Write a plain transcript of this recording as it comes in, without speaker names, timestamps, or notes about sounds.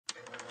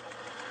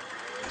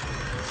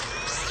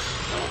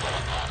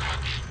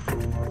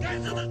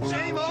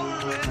Game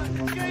over,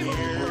 man. Game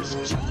over.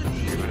 Johnny.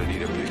 You're gonna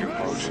need a bigger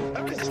boat.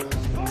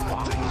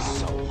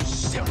 So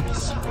simple.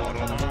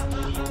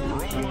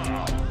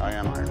 I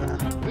am Iron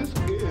Man. This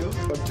is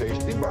a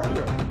tasty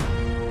burger.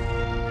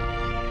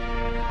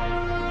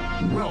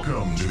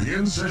 Welcome to the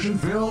In Session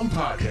Film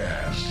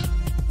Podcast.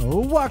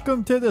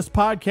 Welcome to this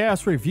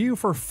podcast review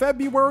for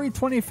February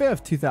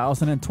 25th,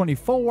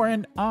 2024,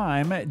 and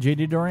I'm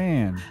JD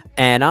Duran.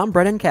 And I'm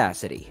Brennan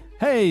Cassidy.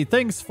 Hey,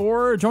 thanks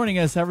for joining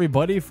us,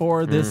 everybody,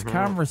 for this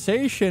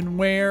conversation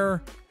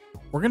where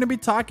we're going to be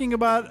talking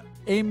about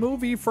a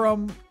movie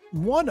from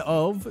one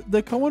of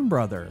the Coen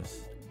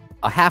brothers.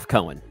 A half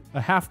Coen.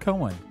 A half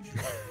Coen.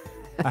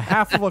 A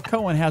half of a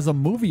Coen has a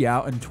movie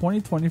out in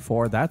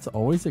 2024. That's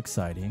always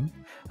exciting.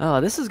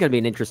 Oh, this is going to be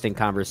an interesting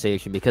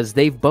conversation because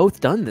they've both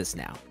done this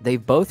now.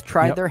 They've both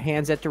tried their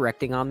hands at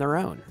directing on their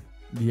own.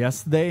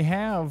 Yes, they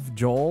have.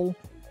 Joel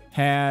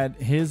had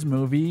his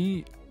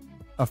movie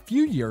a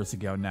few years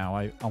ago now,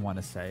 I want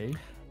to say.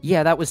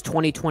 Yeah, that was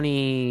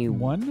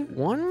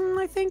 2021,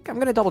 I think. I'm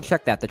going to double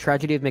check that. The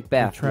Tragedy of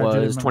Macbeth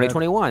was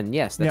 2021.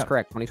 Yes, that's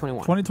correct.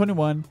 2021.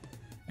 2021.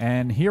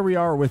 And here we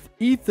are with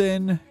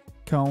Ethan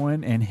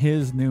Coen and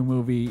his new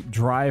movie,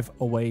 Drive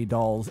Away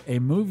Dolls, a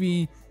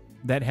movie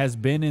that has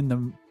been in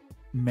the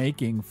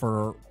making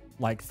for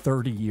like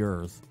 30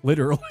 years,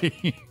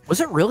 literally. Was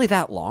it really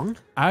that long?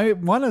 I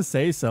want to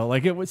say so.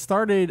 Like it was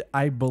started,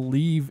 I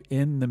believe,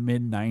 in the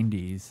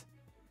mid-90s.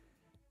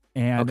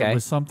 And it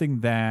was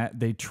something that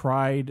they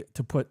tried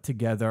to put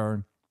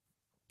together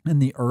in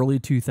the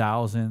early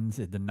 2000s.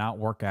 It did not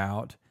work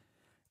out.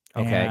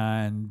 Okay.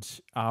 And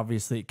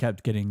obviously it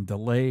kept getting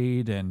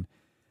delayed and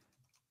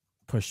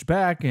pushed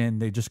back,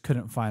 and they just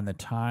couldn't find the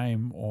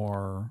time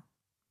or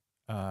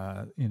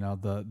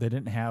they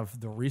didn't have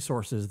the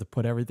resources to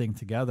put everything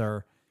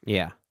together.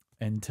 Yeah.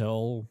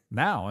 Until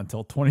now,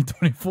 until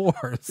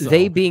 2024. So.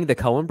 They being the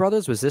Coen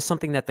brothers, was this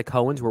something that the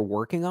Coens were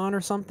working on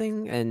or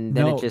something? And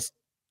then it just...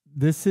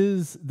 This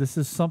is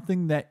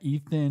something that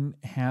Ethan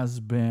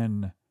has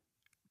been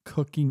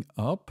cooking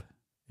up,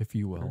 if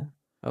you will.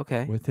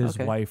 Okay. With his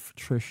wife,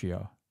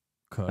 Tricia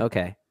Cooke.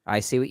 Okay. I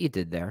see what you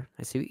did there.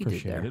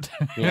 Appreciate it.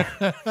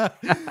 Yeah.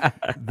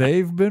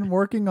 They've been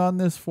working on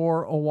this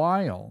for a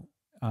while.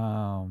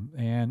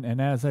 And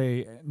as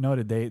I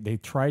noted, they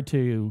tried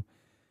to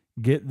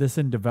get this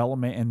in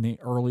development in the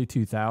early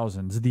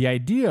 2000s. The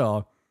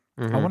idea,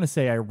 I want to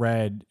say I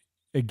read,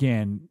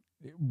 again,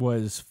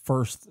 was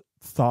first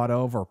thought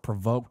of or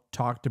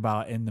talked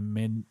about in the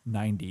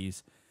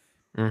mid-90s.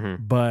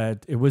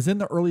 But it was in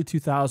the early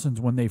 2000s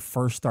when they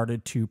first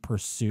started to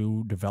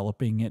pursue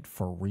developing it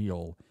for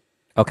real.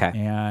 Okay.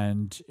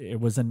 And it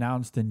was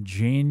announced in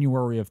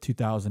January of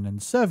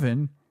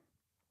 2007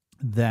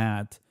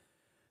 that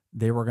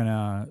they were going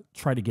to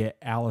try to get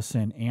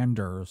Allison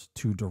Anders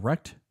to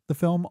direct the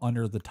film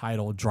under the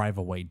title Drive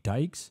Away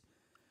Dykes.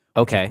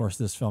 Okay. Which, of course,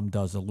 this film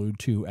does allude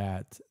to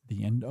at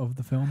the end of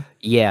the film.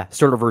 Yeah,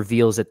 sort of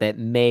reveals that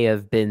may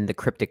have been the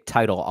cryptic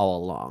title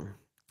all along.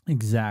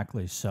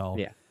 Exactly. So,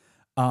 yeah.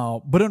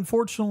 But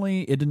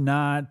unfortunately, it did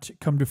not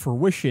come to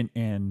fruition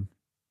in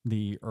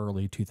the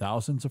early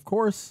 2000s, of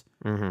course.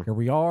 Here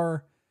we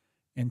are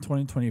in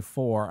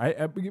 2024.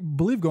 I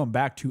believe going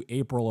back to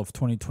April of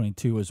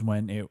 2022 is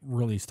when it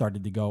really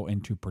started to go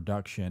into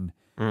production.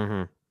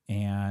 And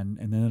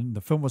then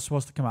the film was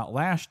supposed to come out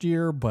last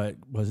year, but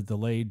was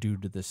delayed due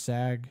to the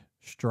SAG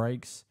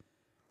strikes.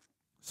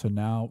 So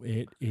now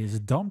it is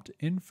dumped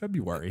in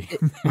February.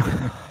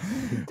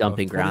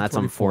 Dumping ground. That's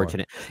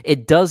unfortunate.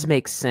 It does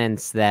make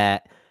sense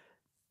that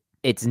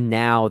it's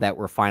now that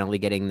we're finally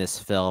getting this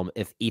film.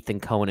 If Ethan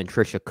Coen and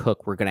Tricia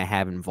Cooke were going to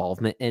have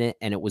involvement in it,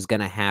 and it was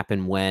going to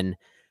happen when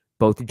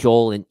both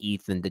Joel and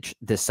Ethan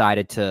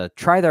decided to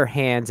try their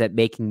hands at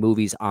making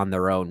movies on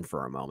their own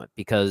for a moment,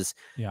 because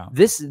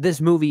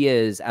this movie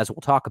is, as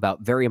we'll talk about,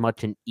 very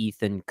much an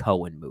Ethan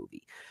Coen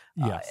movie.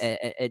 Yes.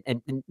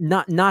 And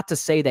not to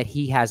say that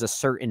he has a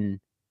certain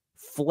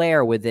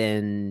flair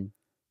within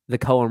the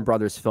Coen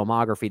brothers'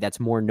 filmography that's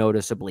more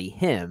noticeably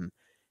him.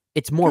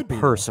 It's more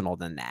personal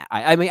than that.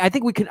 I mean, I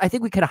think we could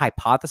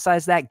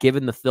hypothesize that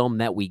given the film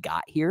that we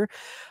got here.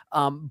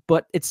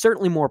 But it's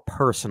certainly more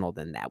personal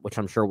than that, which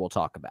I'm sure we'll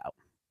talk about.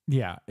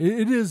 Yeah,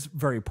 it is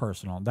very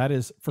personal. That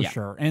is for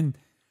sure. And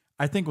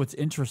I think what's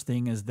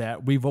interesting is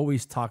that we've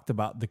always talked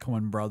about the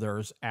Coen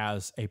brothers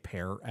as a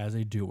pair, as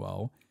a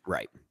duo.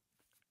 Right.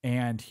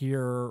 And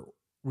here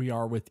we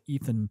are with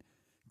Ethan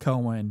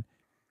Coen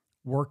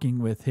working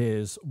with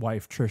his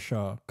wife,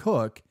 Tricia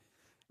Cooke.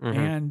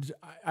 And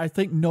I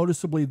think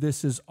noticeably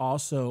this is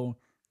also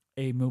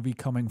a movie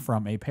coming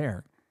from a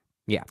pair.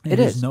 Yeah, it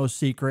is no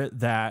secret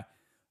that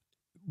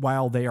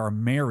while they are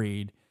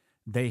married,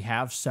 they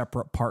have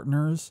separate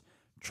partners.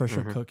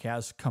 Tricia Cooke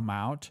has come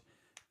out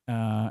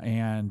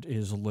and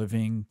is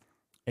living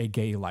a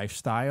gay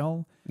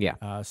lifestyle.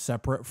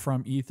 Separate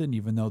from Ethan,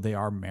 even though they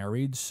are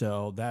married.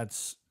 So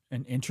that's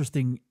an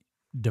interesting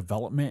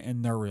development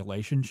in their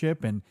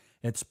relationship. And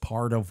It's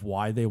part of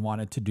why they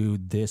wanted to do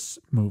this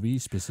movie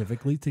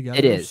specifically together.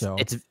 It is. So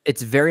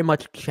It's very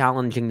much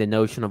challenging the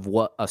notion of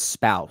what a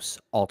spouse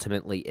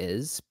ultimately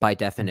is by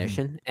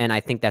definition, and I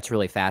think that's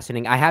really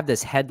fascinating. I have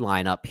this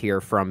headline up here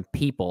from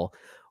People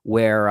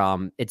where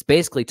it's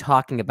basically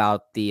talking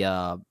about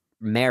the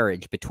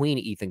marriage between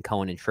Ethan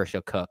Coen and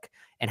Tricia Cooke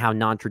and how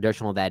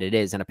non-traditional that it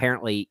is. And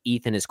apparently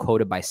Ethan is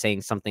quoted by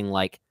saying something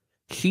like,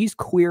 "She's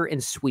queer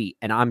and sweet,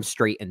 and I'm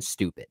straight and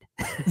stupid."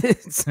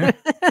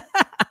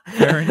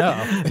 fair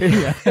enough.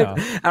 Yeah.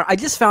 I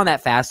just found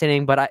that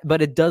fascinating,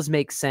 but it does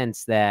make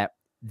sense that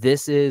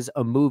this is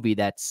a movie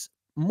that's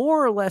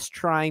more or less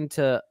trying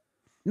to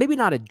maybe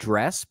not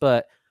address,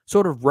 but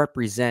sort of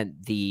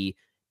represent the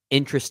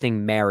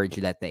interesting marriage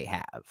that they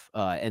have,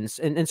 and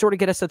sort of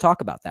get us to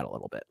talk about that a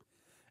little bit.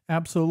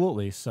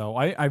 Absolutely. So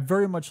I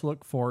very much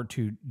look forward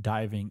to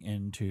diving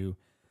into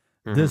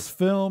this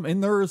film,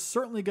 and there is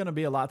certainly going to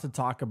be a lot to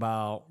talk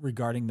about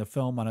regarding the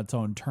film on its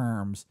own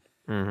terms,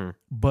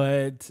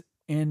 but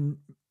in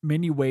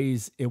many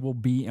ways it will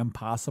be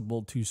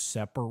impossible to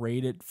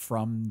separate it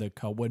from the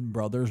Coen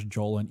brothers,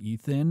 Joel and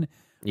Ethan.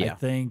 Yeah. I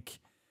think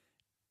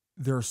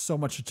there's so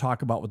much to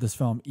talk about with this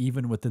film,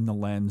 even within the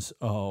lens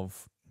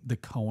of the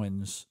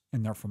Coens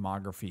and their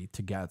filmography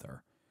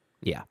together.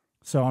 Yeah.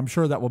 So I'm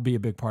sure that will be a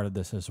big part of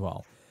this as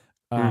well.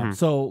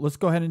 So let's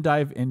go ahead and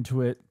dive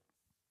into it.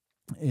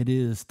 It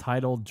is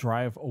titled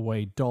Drive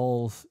Away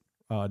Dolls,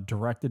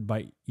 directed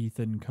by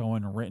Ethan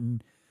Coen,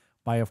 written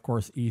by, of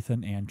course,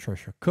 Ethan and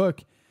Tricia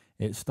Cooke.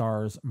 It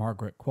stars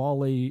Margaret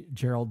Qualley,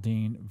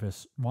 Geraldine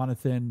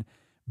Viswanathan,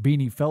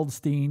 Beanie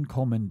Feldstein,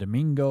 Coleman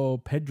Domingo,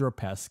 Pedro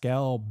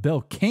Pascal, Bill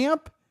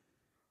Camp.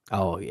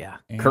 Oh, yeah.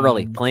 And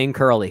Curly, plain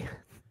Curly.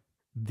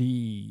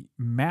 The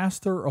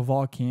master of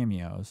all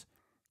cameos.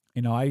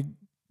 You know, I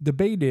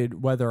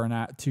debated whether or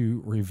not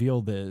to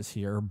reveal this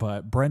here,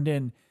 but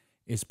Brendan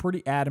is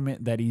pretty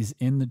adamant that he's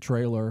in the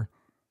trailer.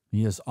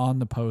 He is on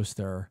the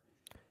poster.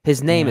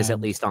 His name is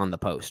at least on the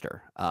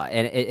poster,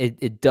 and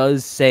it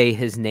does say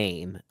his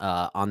name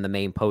on the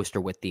main poster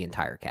with the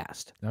entire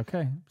cast.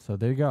 Okay, so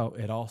there you go.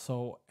 It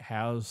also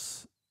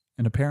has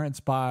an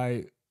appearance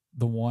by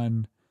the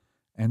one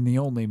and the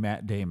only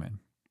Matt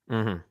Damon.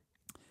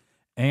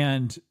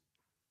 And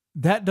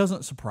that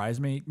doesn't surprise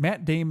me.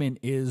 Matt Damon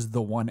is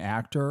the one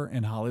actor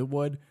in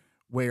Hollywood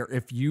where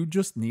if you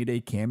just need a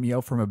cameo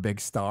from a big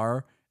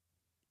star,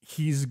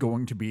 he's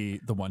going to be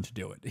the one to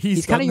do it.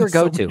 He's kind of your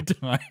go-to.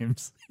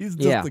 Times. He's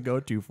just the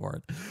go-to for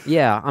it.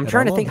 Yeah, I'm And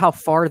trying I to think love how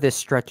far this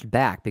stretched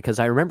back, because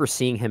I remember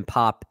seeing him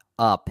pop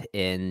up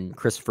in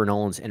Christopher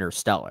Nolan's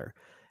Interstellar,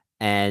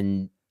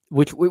 and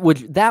which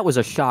that was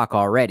a shock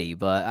already.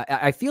 But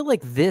I feel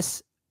like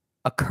this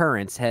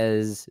occurrence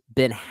has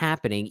been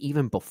happening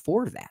even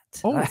before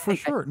that. Oh, for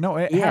sure. No,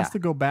 it has to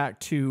go back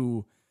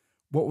to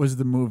what was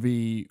the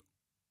movie?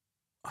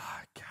 Oh,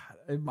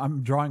 God,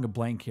 I'm drawing a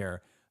blank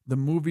here. The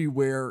movie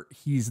where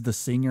he's the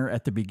singer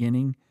at the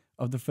beginning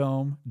of the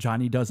film,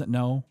 Johnny Doesn't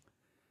Know.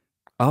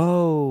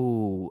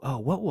 Oh,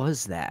 what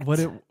was that?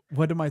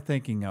 What am I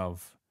thinking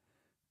of?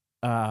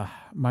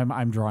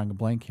 I'm drawing a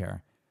blank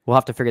here. We'll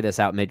have to figure this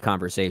out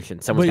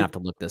mid-conversation. Someone's gonna have to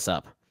look this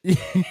up.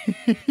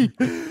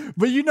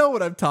 But you know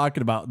what I'm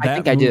talking about. I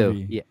think I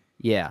do.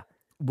 Yeah.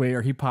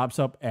 Where he pops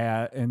up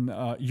in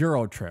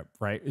Euro Trip,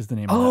 right? Is the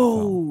name of that film.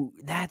 Oh,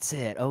 that's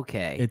it.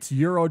 Okay. It's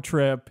Euro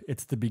Trip.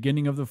 It's the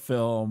beginning of the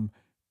film.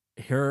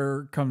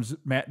 Here comes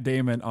Matt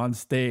Damon on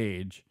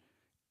stage,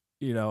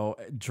 you know,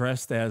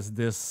 dressed as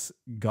this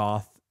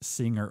goth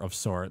singer of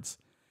sorts.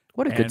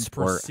 What a good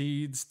sport.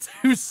 Proceeds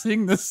to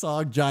sing the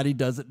song Johnny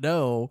Doesn't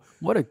Know.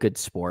 What a good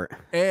sport.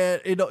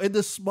 And, you know, in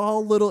the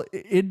small little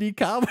indie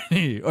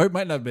comedy, or it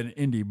might not have been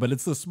indie, but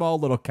it's the small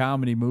little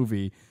comedy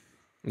movie.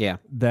 Yeah.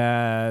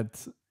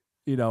 That,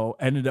 you know,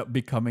 ended up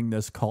becoming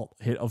this cult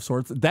hit of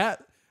sorts.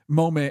 That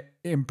moment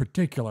in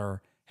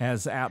particular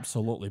has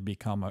absolutely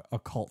become a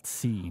cult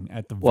scene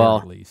at the very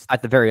least.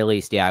 At the very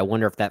least, yeah. I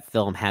wonder if that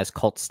film has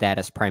cult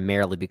status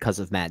primarily because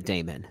of Matt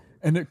Damon.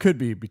 And it could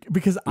be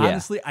because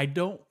honestly, I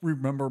don't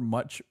remember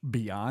much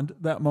beyond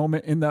that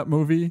moment in that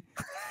movie.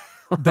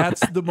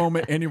 That's the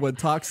moment anyone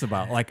talks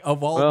about. Like,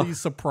 of all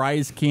these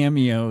surprise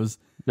cameos.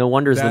 No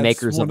wonders the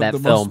makers of that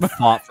film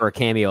fought for a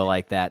cameo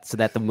like that, so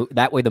that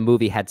that way the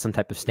movie had some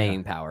type of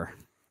staying power.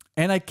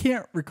 And I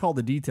can't recall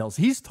the details.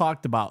 He's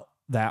talked about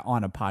that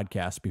on a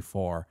podcast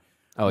before.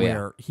 Oh,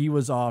 where he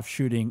was off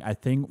shooting, I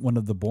think, one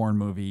of the Bourne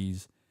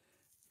movies,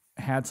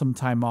 had some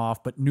time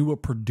off, but knew a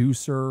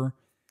producer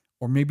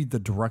or maybe the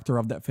director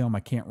of that film. I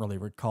can't really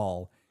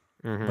recall.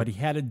 But he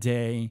had a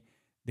day.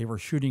 They were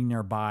shooting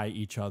nearby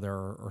each other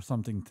or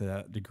something to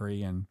that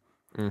degree. And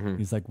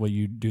he's like, will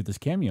you do this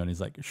cameo? And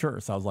he's like, sure.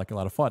 Sounds like a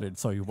lot of fun. And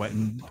so he went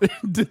and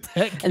did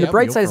that cameo. And the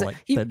bright side is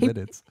like 10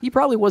 minutes. He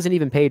probably wasn't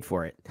even paid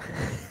for it.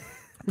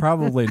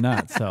 Probably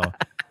not. So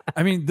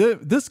I mean,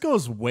 this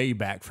goes way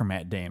back for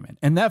Matt Damon,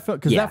 and that film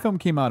because that film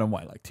came out in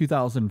what, like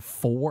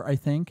 2004, I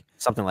think,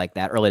 something like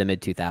that, early to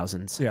mid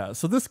 2000s. Yeah,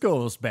 so this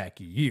goes back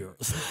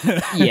years.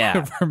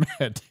 Yeah, for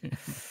Matt Damon.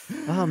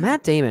 Oh,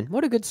 Matt Damon,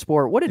 what a good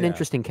sport! What an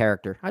interesting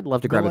character. I'd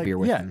love to grab a beer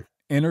with him.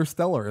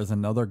 Interstellar is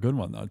another good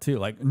one though too.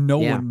 Like no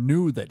one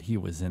knew that he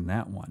was in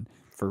that one.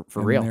 For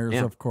real.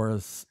 There's of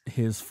course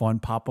his fun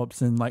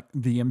pop-ups in like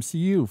the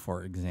MCU,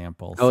 for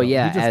example. Oh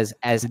as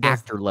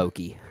actor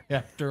Loki.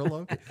 Actor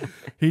Loki.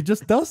 He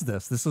just does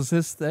this. This is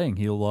his thing.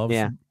 He loves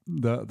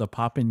the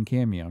pop-in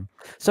cameo.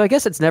 So I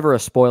guess it's never a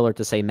spoiler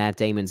to say Matt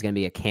Damon's going to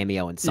be a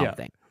cameo in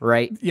something,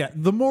 right? Yeah.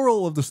 The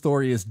moral of the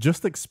story is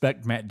just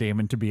expect Matt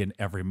Damon to be in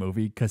every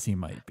movie because he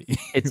might be.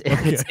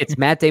 It's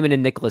Matt Damon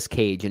and Nicolas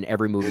Cage in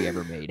every movie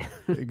ever made.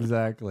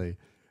 Exactly.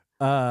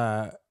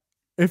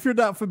 If you're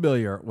not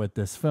familiar with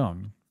this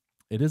film,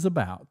 it is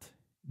about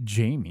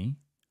Jamie,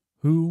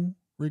 who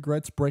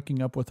regrets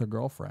breaking up with her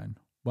girlfriend,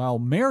 while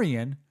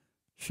Marion,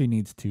 she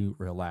needs to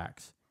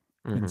relax.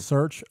 In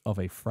search of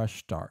a fresh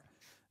start,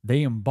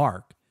 they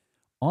embark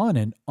on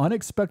an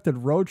unexpected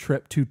road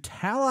trip to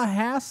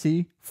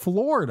Tallahassee,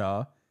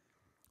 Florida.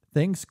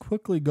 Things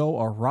quickly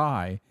go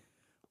awry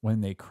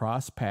when they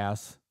cross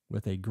paths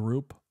with a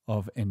group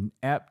of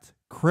inept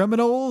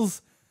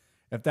criminals.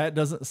 If that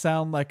doesn't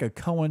sound like a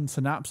Coen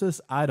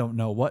synopsis, I don't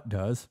know what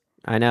does.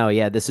 I know,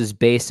 yeah. This is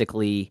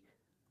basically,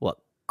 what,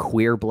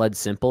 Queer Blood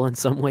Simple in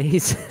some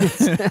ways?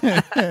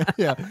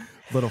 Yeah.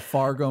 Little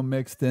Fargo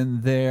mixed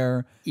in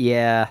there.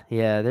 Yeah.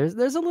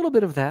 There's a little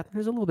bit of that.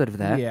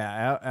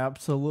 Yeah,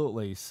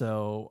 absolutely.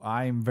 So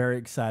I'm very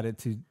excited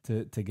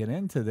to get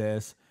into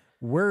this.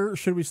 Where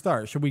should we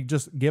start? Should we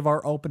just give our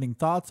opening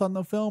thoughts on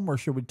the film, or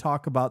should we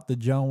talk about the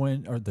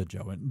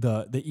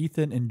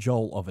Ethan and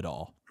Joel of it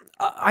all?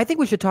 I think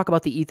we should talk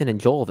about the Ethan and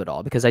Joel of it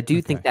all, because I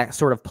do think that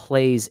sort of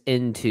plays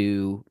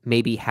into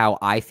maybe how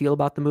I feel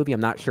about the movie. I'm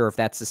not sure if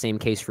that's the same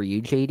case for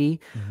you, JD.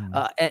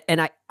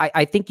 And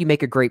I think you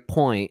make a great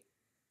point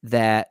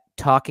that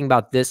talking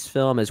about this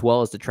film as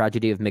well as the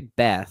tragedy of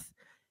Macbeth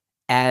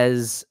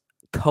as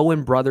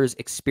Coen brothers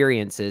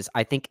experiences,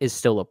 I think is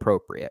still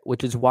appropriate,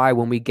 which is why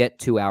when we get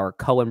to our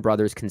Coen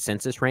brothers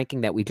consensus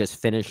ranking that we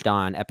just finished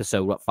on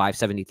episode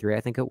 573,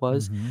 I think it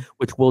was,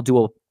 which we'll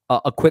do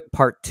a quick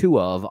part 2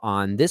 of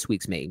on this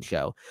week's main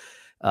show,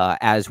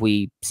 as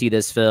we see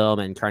this film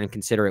and trying to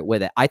consider it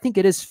with it. I think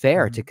it is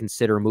fair to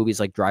consider movies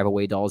like Drive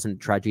Away Dolls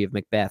and Tragedy of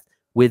Macbeth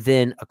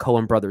within a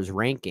Coen brothers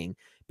ranking,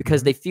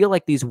 because they feel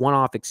like these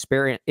one-off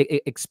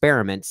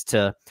experiments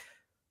to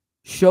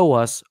show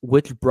us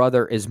which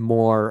brother is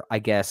more, I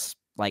guess,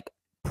 like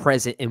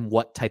present in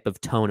what type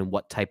of tone and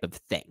what type of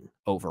thing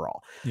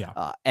overall.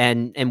 Yeah.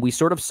 And we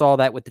sort of saw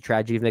that with the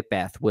Tragedy of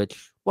Macbeth,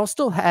 which, while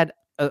still had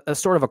a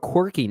sort of a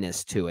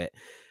quirkiness to it,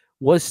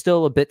 was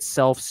still a bit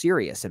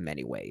self-serious in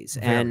many ways,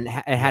 and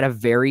it had a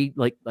very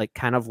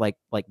kind of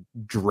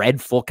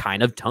dreadful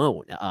kind of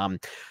tone.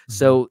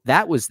 So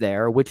that was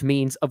there, which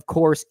means, of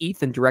course,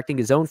 Ethan directing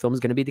his own film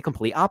is going to be the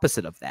complete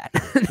opposite of that.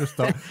 Just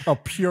a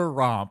pure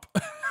romp.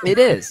 It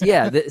is,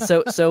 yeah.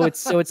 So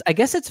it's. I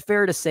guess it's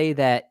fair to say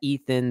that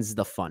Ethan's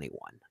the funny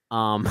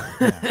one.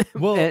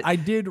 Well, I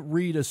did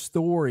read a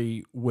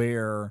story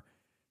where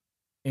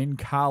in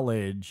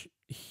college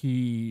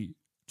he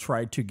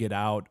tried to get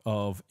out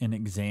of an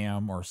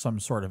exam or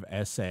some sort of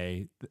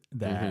essay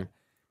that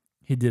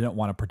he didn't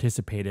want to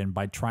participate in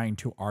by trying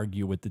to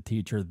argue with the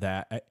teacher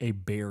that a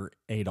bear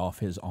ate off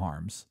his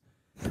arms.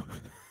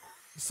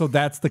 So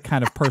that's the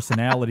kind of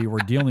personality we're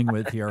dealing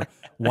with here,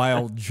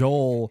 while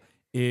Joel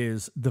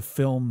is the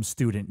film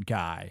student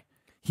guy.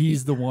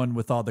 He's the one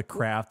with all the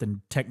craft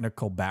and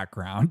technical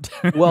background.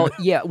 Well,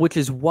 yeah, which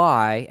is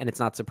why, and it's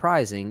not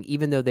surprising,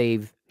 even though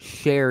they've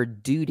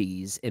shared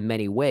duties in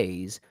many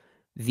ways,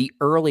 the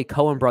early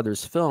Coen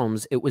brothers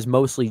films, it was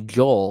mostly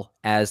Joel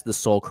as the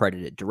sole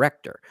credited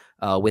director,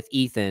 with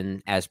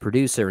Ethan as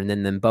producer, and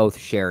then them both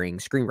sharing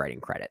screenwriting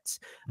credits.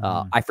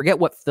 I forget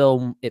what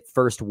film it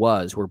first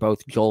was, where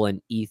both Joel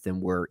and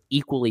Ethan were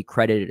equally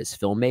credited as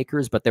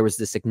filmmakers, but there was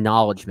this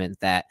acknowledgement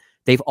that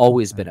they've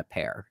always been a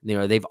pair. You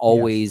know, they've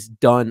always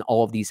done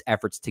all of these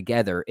efforts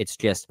together. It's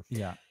just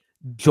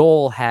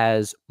Joel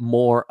has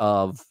more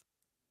of,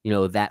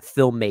 that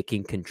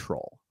filmmaking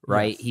control.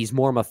 Right. Yes. He's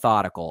more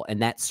methodical.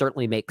 And that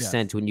certainly makes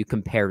sense when you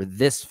compare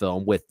this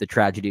film with the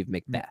Tragedy of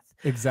Macbeth.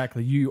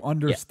 Exactly. You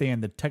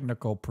understand the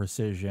technical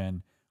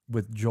precision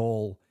with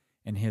Joel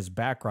and his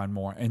background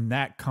more. And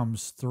that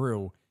comes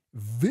through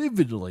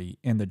vividly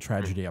in the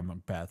Tragedy of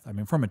Macbeth. I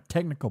mean, from a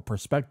technical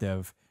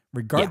perspective,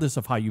 regardless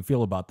of how you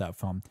feel about that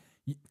film,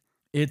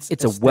 it's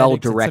a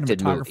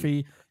well-directed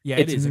movie. Yeah,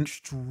 it is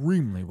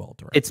extremely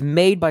well-directed. It's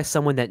made by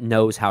someone that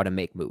knows how to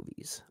make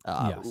movies.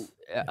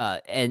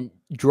 And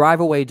Drive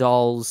Away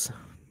Dolls,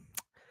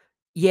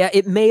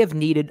 it may have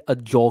needed a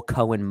Joel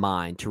Coen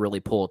mind to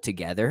really pull it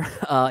together.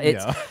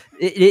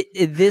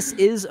 This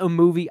is a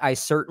movie I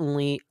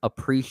certainly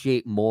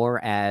appreciate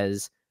more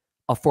as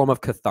a form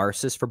of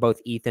catharsis for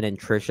both Ethan and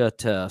Tricia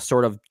to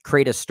sort of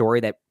create a story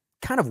that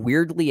kind of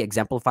weirdly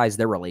exemplifies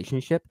their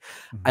relationship.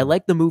 I Mhm.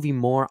 like the movie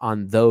more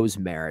on those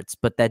merits,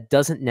 but that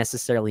doesn't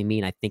necessarily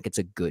mean I think it's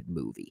a good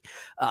movie.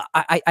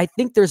 I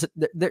think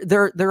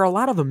there are a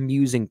lot of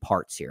amusing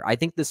parts here. I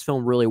think this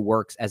film really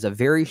works as a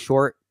very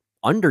short,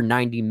 under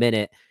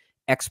 90-minute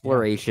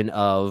exploration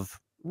of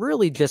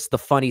really just the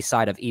funny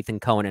side of Ethan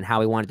Coen and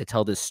how he wanted to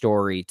tell this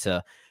story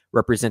to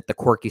represent the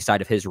quirky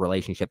side of his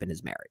relationship and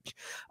his marriage.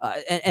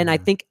 And I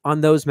think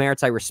on those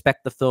merits, I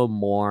respect the film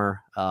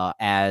more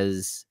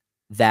as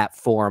that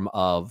form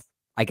of,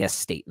 I guess,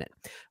 statement.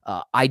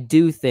 I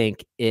do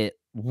think it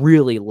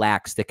really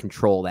lacks the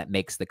control that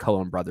makes the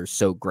Coen brothers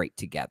so great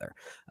together.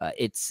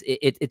 It's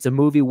a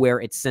movie where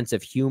its sense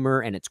of humor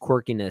and its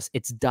quirkiness,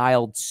 it's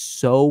dialed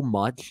so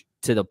much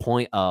to the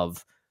point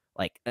of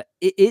like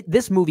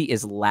this movie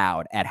is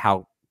loud at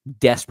how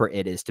desperate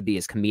it is to be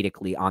as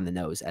comedically on the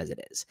nose as it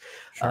is.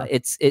 Sure.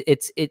 It's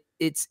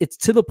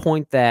to the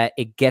point that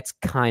it gets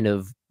kind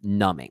of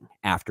numbing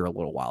after a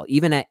little while.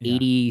 Even at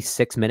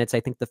 86 minutes,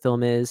 I think the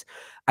film is,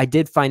 I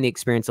did find the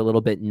experience a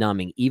little bit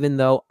numbing, even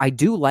though I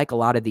do like a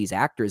lot of these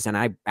actors, and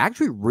I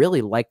actually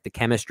really like the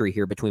chemistry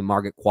here between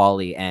Margaret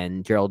Qualley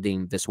and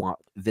Geraldine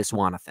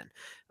Viswanathan.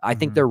 I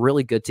think they're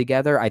really good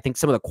together. I think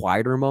some of the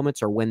quieter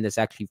moments are when this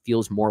actually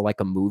feels more like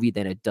a movie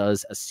than it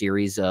does a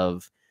series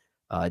of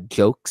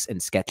jokes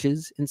and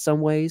sketches in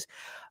some ways.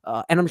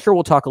 And I'm sure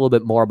we'll talk a little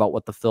bit more about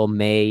what the film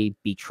may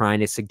be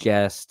trying to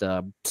suggest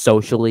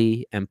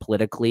socially and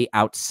politically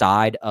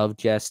outside of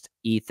just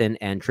Ethan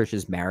and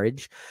Tricia's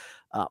marriage.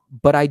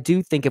 But I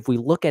do think if we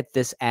look at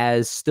this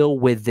as still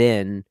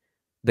within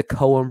the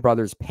Coen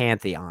brothers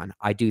pantheon,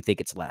 I do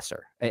think it's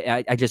lesser.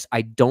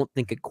 I don't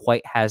think it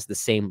quite has the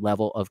same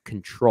level of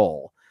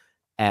control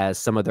as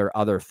some of their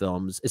other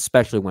films,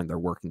 especially when they're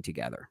working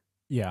together.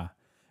 Yeah.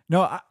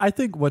 No, I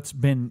think what's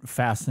been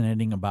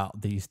fascinating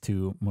about these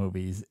two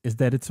movies is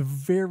that it's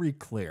very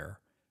clear,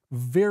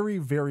 very,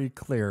 very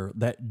clear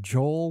that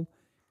Joel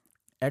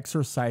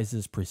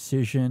exercises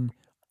precision,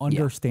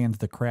 understands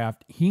the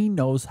craft. He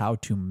knows how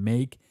to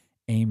make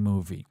a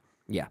movie.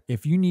 Yeah.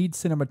 If you need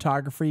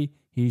cinematography,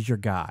 he's your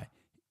guy.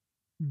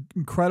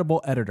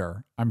 Incredible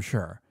editor, I'm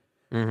sure.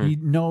 He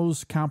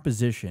knows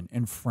composition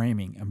and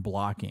framing and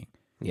blocking.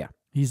 Yeah.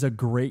 He's a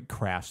great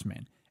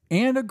craftsman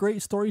and a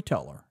great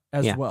storyteller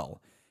as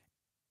well.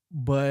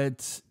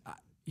 But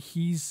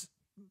he's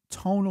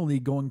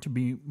tonally going to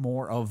be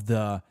more of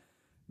the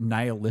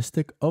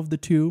nihilistic of the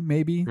two,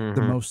 maybe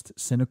the most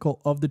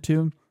cynical of the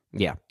two.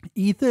 Yeah.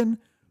 Ethan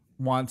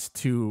wants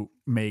to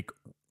make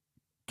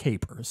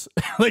capers.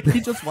 Like he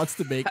just wants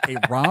to make a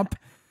romp,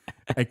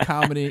 a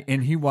comedy,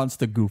 and he wants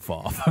to goof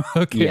off.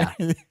 Okay. Yeah.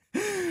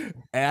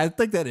 And I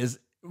think that is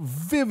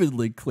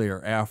vividly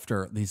clear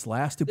after these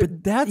last two.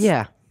 But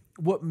that's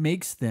what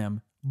makes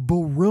them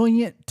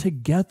brilliant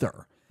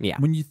together. Yeah.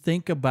 When you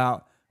think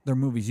about their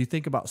movies, you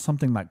think about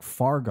something like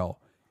Fargo.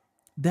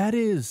 That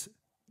is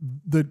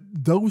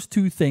those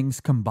two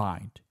things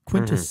combined,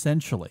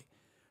 quintessentially.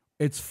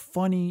 It's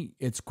funny,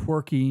 it's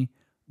quirky.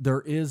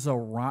 There is a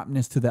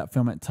rompness to that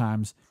film at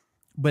times,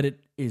 but it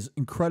is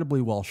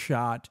incredibly well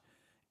shot.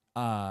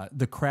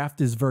 The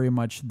craft is very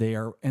much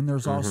there, and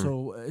there's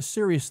also a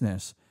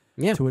seriousness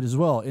to it as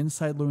well.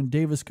 Inside Llewyn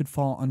Davis could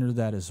fall under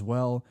that as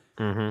well.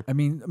 I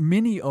mean,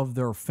 many of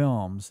their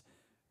films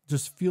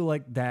just feel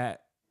like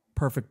that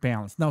perfect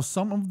balance. Now,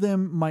 some of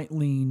them might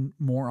lean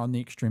more on the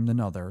extreme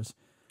than others.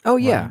 Oh,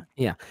 yeah.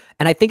 Yeah.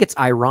 And I think it's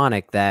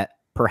ironic that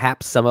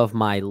perhaps some of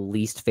my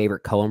least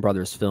favorite Coen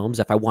brothers films,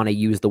 if I want to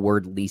use the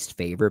word least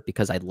favorite,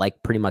 because I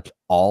like pretty much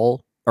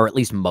all, or at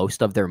least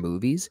most of their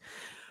movies,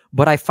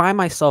 but I find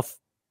myself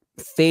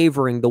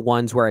favoring the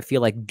ones where I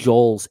feel like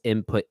Joel's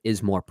input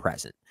is more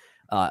present.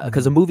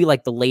 Because a movie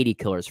like The Lady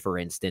Killers, for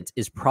instance,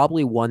 is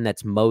probably one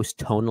that's most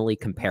tonally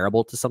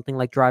comparable to something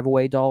like Drive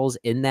Away Dolls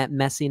in that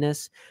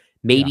messiness.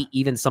 Maybe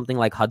even something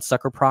like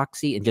Hudsucker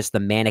Proxy and just the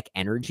manic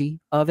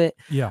energy of it.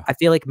 Yeah. I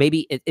feel like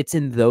maybe it's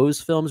in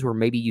those films where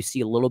maybe you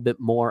see a little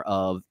bit more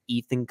of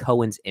Ethan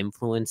Coen's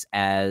influence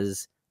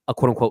as a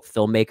quote unquote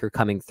filmmaker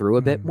coming through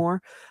a bit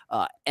more.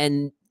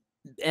 And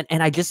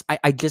I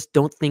just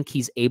don't think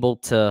he's able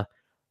to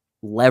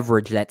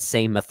leverage that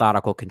same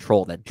methodical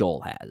control that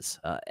Joel has.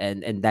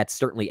 And that's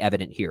certainly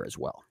evident here as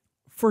well.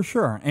 For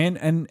sure.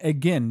 And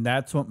again,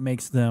 that's what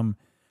makes them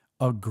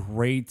a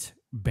great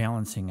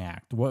balancing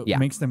act. What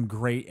makes them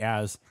great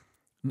as,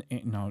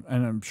 you know,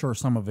 and I'm sure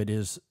some of it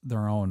is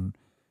their own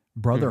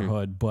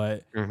brotherhood,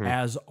 but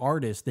as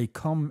artists, they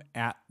come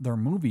at their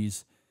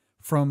movies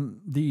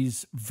from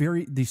these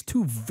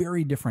two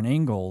very different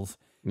angles.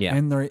 Yeah.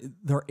 And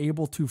they're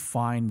able to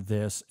find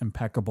this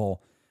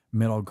impeccable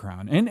middle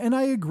ground. And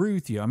I agree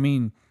with you. I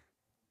mean,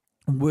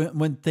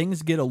 when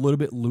things get a little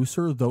bit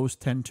looser, those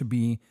tend to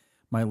be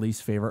my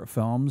least favorite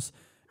films,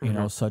 you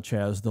know, such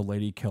as The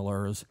Lady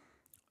Killers,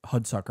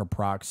 Hudsucker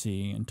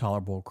Proxy,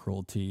 Intolerable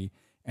Cruelty.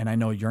 And I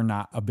know you're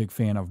not a big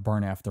fan of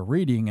Burn After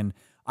Reading, and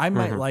I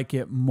might like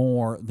it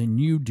more than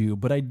you do,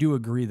 but I do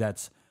agree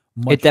that's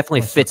much. It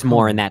definitely fits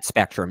more in that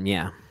spectrum,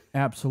 yeah.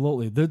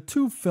 Absolutely. The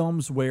two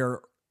films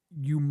where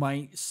you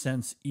might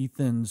sense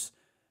Ethan's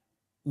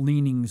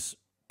leanings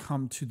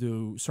come to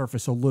the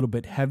surface a little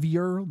bit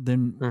heavier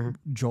than Mhm.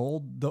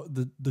 Joel.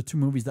 The two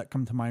movies that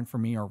come to mind for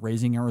me are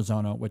Raising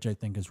Arizona, which I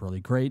think is really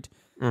great,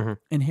 Mhm.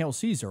 and Hail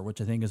Caesar, which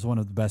I think is one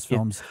of the best Yeah.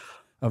 films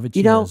of its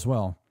You year know, as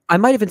well. I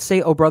might even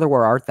say "Oh Brother,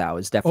 Where Art Thou"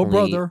 is Oh,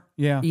 definitely brother.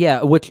 Yeah,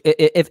 yeah. Which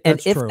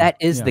that's if true. that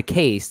is Yeah. the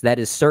case, that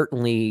is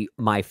certainly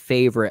my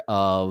favorite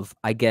of,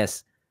 I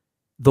guess,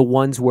 the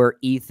ones where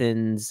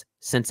Ethan's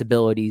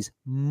sensibilities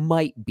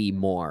might be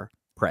more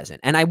present.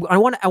 And I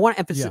want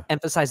to Yeah.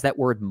 emphasize that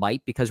word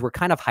 "might" because we're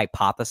kind of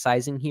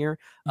hypothesizing here,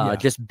 Yeah.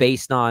 just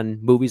based on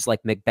movies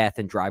like Macbeth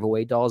and Drive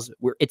Away Dolls,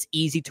 where it's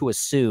easy to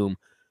assume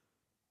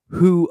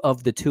who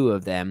of the two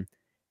of them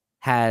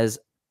has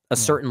a Yeah.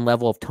 certain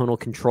level of tonal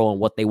control and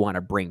what they want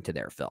to bring to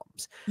their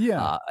films.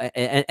 Yeah.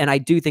 And I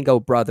do think "Oh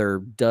Brother"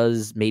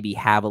 does maybe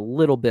have a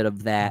little bit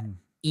of that Mhm.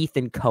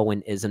 Ethan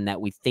Coenism that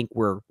we think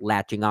we're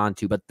latching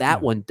onto, but that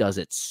Yeah. one does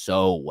it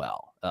so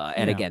well.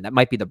 And Yeah. again, that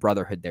might be the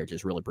brotherhood there,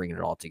 just really bringing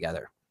it all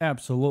together.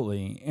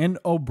 Absolutely. And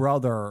Oh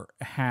Brother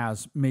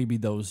has maybe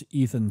those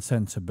Ethan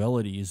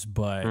sensibilities,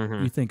 but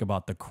Mhm. you think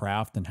about the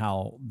craft and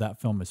how that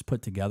film is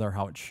put together,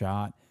 how it's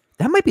shot.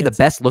 That might be the It's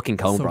best looking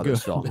Coen so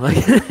brothers good.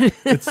 film.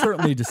 It's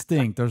certainly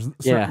distinct. There's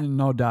Yeah. certainly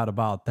no doubt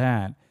about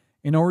that.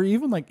 Or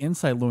even like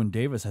Inside Llewyn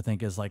Davis, I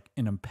think is like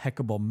an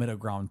impeccable middle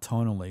ground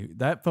tonally.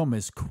 That film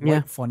is quite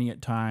Yeah. funny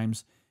at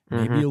times,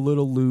 maybe Mhm. a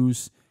little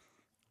loose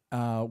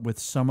with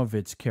some of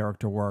its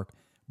character work,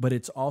 but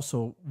it's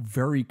also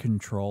very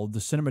controlled. The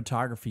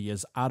cinematography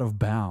is out of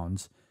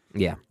bounds.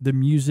 Yeah. The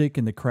music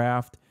and the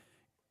craft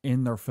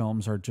in their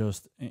films are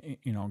just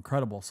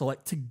incredible. So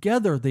like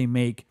together they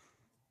make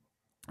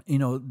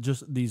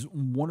just these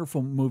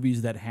wonderful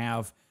movies that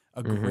have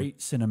a great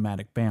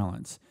cinematic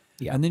balance.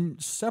 Yeah. And then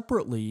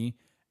separately,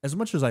 as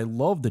much as I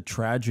love the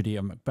tragedy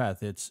of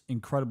Macbeth, it's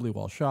incredibly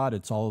well shot.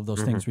 It's all of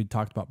those things we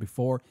talked about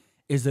before.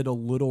 Is it a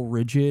little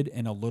rigid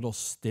and a little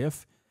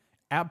stiff?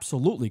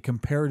 Absolutely.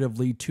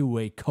 Comparatively to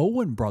a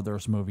Coen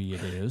Brothers movie,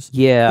 it is.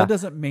 Yeah. That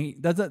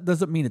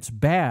doesn't mean it's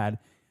bad,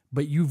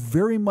 but you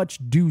very much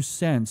do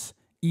sense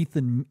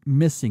Ethan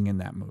missing in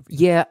that movie.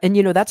 Yeah, and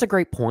that's a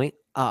great point.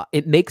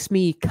 It makes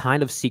me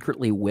kind of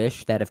secretly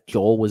wish that if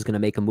Joel was going to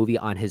make a movie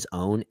on his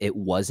own, it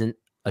wasn't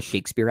a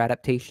Shakespeare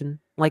adaptation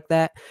like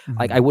that.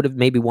 Like I would have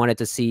maybe wanted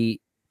to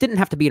see, didn't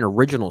have to be an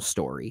original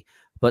story,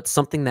 but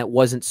something that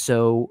wasn't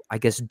so, I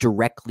guess,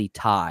 directly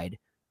tied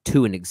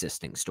to an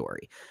existing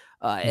story.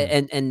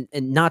 And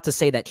not to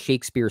say that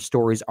Shakespeare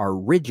stories are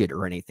rigid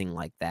or anything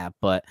like that,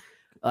 but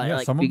Yeah,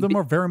 like some of them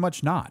are very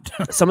much not.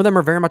 some of them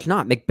are very much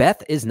not.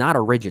 Macbeth is not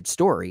a rigid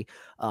story,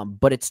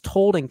 but it's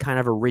told in kind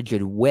of a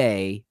rigid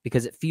way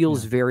because it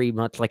feels very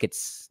much like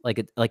its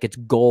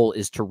goal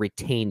is to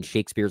retain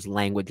Shakespeare's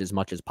language as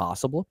much as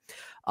possible.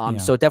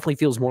 So it definitely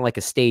feels more like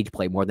a stage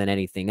play more than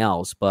anything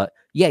else. But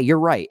yeah, you're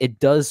right. It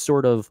does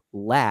sort of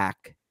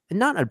lack, and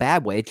not in a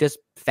bad way. It just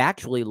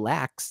factually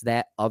lacks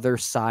that other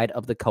side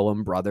of the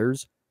Coen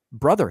brothers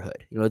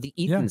brotherhood. The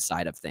Ethan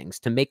side of things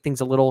to make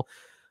things a little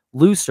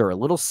looser, a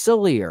little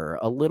sillier,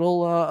 a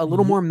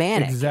little more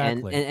manic.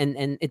 Exactly.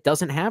 And it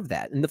doesn't have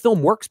that. And the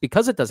film works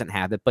because it doesn't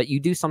have it, but you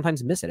do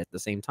sometimes miss it at the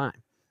same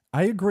time.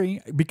 I agree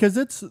because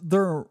it's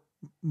their.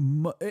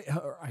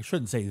 I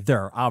shouldn't say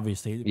their.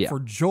 Obviously, Yeah. for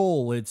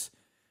Joel, it's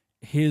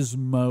his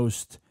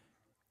most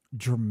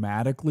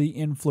dramatically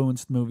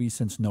influenced movie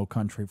since No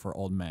Country for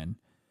Old Men,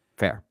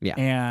 Fair. Yeah.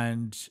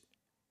 and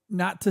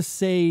not to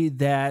say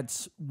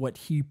that's what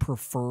he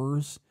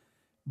prefers,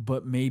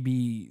 but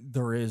maybe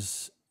there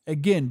is.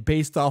 Again,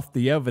 based off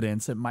the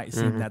evidence, it might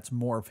seem that's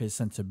more of his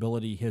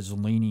sensibility, his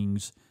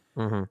leanings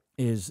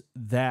is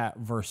that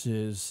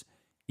versus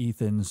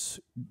Ethan's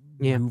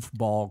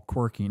goofball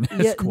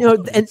quirkiness. Yeah,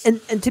 no,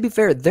 and to be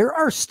fair, there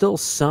are still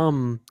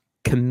some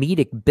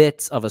comedic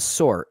bits of a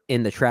sort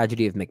in the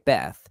tragedy of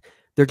Macbeth.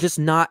 They're just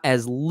not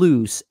as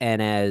loose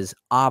and as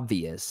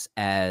obvious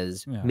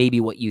as maybe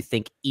what you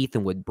think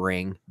Ethan would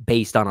bring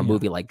based on a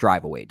movie like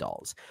Drive Away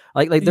Dolls.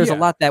 Like there's a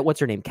lot that what's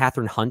her name,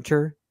 Catherine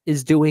Hunter,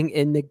 is doing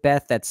in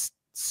Macbeth that's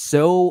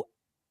so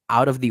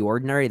out of the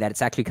ordinary that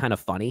it's actually kind of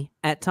funny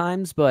at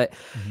times, but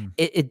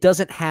it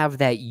doesn't have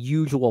that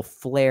usual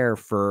flair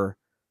for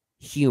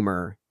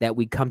humor that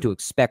we come to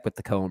expect with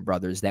the Coen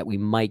brothers that we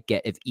might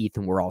get if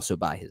Ethan were also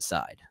by his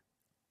side.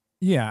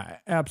 Yeah,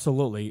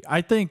 absolutely.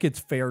 I think it's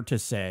fair to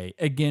say,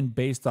 again,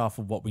 based off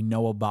of what we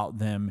know about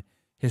them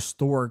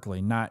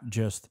historically, not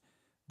just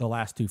the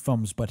last two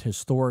films, but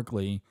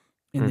historically,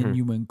 and then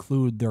you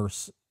include their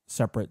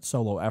separate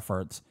solo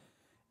efforts.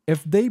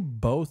 If they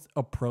both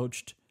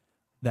approached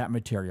that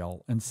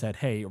material and said,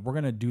 "Hey, we're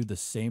going to do the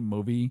same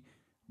movie,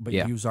 but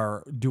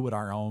do it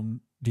our own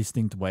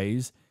distinct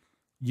ways,"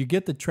 you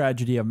get the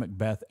tragedy of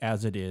Macbeth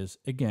as it is.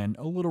 Again,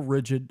 a little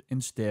rigid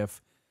and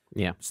stiff.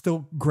 Yeah.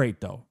 Still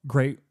great though.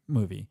 Great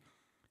movie.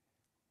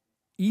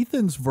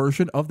 Ethan's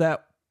version of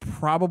that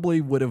probably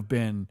would have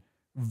been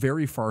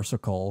very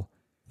farcical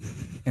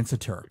and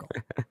satirical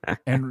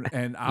and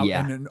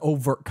an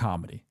overt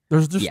comedy.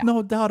 There's just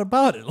no doubt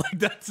about it. Like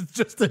that's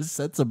just his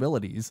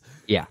sensibilities.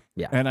 Yeah.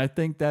 Yeah. And I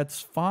think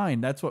that's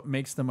fine. That's what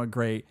makes them a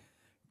great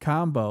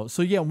combo.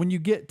 So yeah, when you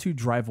get to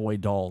Drive Away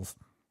Dolls,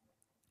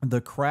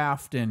 the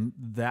craft and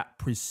that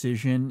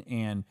precision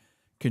and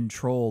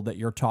control that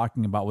you're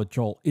talking about with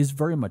Joel is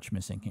very much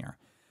missing here.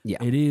 Yeah.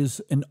 It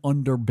is an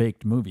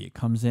underbaked movie. It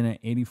comes in at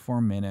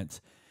 84 minutes.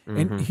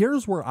 And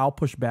here's where I'll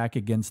push back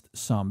against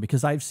some,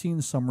 because I've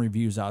seen some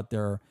reviews out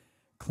there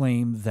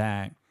claim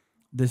that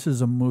this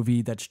is a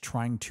movie that's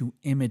trying to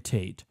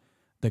imitate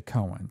the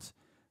Coens.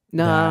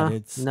 That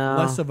it's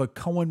less of a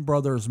Coen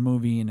Brothers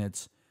movie and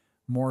it's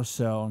more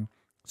so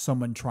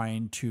someone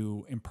trying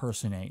to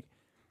impersonate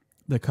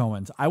the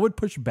Coens. I would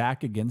push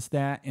back against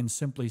that and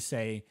simply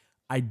say,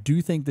 I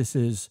do think this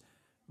is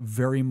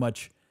very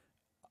much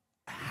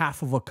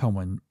half of a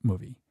Coen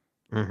movie.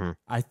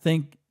 I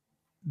think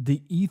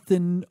the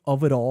Ethan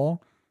of it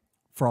all,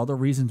 for all the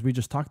reasons we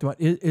just talked about,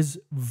 is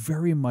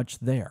very much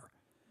there.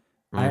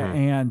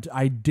 And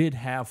I did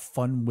have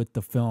fun with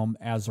the film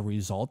as a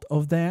result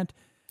of that.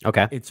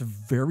 Okay. It's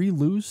very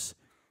loose.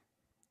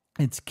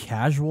 It's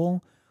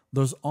casual.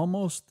 There's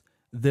almost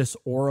this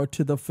aura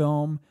to the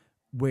film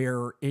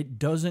where it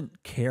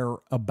doesn't care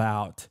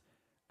about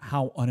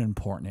how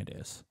unimportant it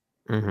is.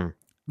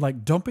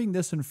 Like dumping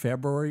this in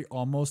February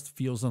almost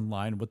feels in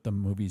line with the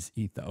movie's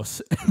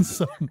ethos. And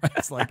so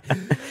it's like,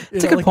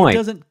 it's a good point. It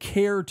doesn't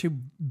care to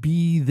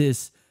be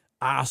this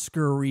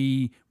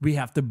Oscar-y, we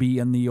have to be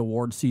in the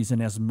award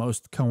season as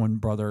most Coen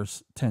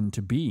brothers tend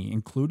to be,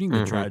 including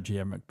the tragedy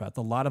of Macbeth.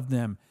 A lot of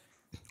them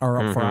are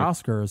up for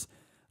Oscars.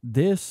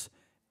 This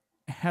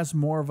has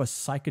more of a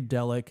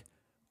psychedelic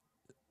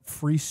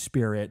free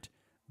spirit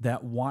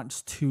that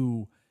wants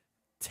to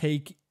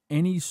take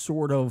any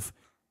sort of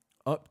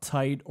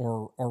uptight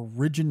or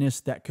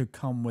rigidness that could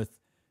come with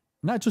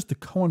not just the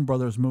Coen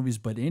brothers movies,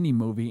 but any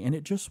movie. And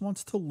it just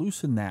wants to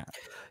loosen that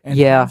and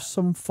have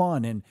some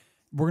fun. And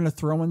we're going to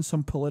throw in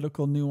some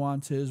political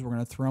nuances. We're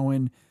going to throw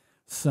in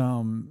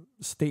some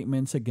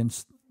statements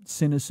against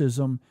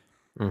cynicism.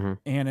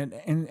 And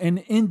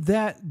in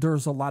that,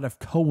 there's a lot of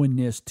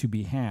Coen-ness to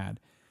be had.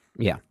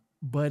 Yeah.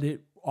 But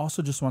it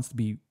also just wants to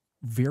be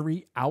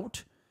very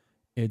out.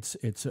 It's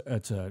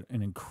an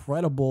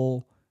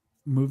incredible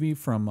movie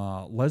from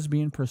a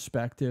lesbian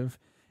perspective.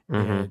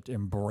 It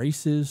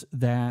embraces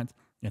that.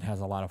 It has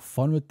a lot of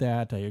fun with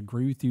that. I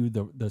agree with you.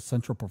 The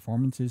central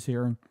performances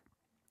here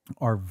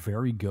are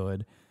very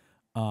good.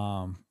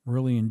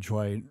 Really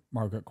enjoyed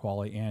Margaret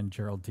Qualley and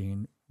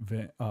Geraldine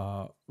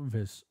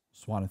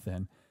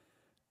Viswanathan.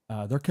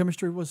 Their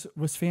chemistry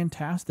was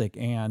fantastic,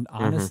 and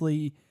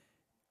honestly,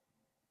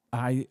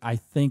 I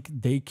think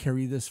they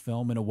carry this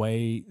film in a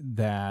way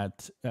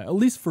that, at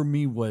least for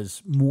me,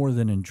 was more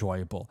than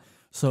enjoyable.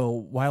 So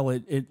while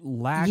it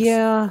lacks,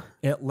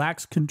 it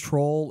lacks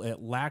control,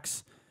 it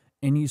lacks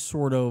any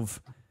sort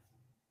of,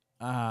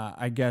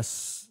 I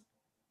guess,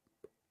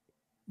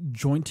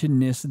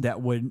 jointedness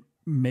that would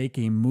make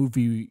a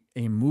movie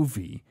a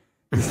movie.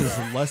 This is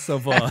less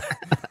of a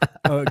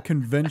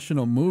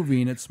conventional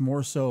movie, and it's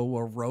more so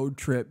a road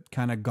trip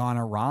kind of gone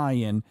awry,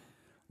 and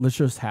let's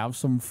just have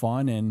some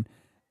fun and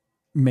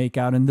make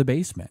out in the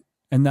basement.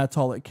 And that's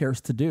all it cares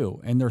to do.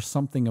 And there's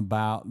something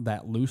about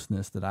that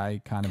looseness that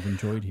I kind of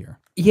enjoyed here.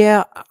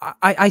 Yeah,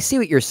 I see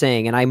what you're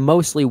saying, and I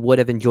mostly would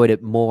have enjoyed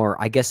it more,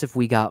 I guess, if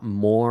we got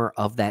more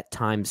of that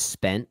time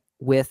spent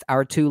with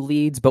our two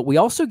leads. But we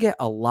also get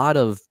a lot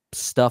of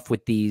stuff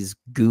with these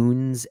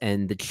goons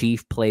and the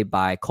chief played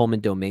by Coleman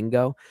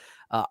Domingo.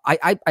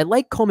 I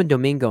like Coleman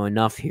Domingo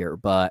enough here,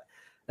 but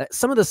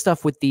some of the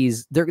stuff with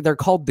these, they're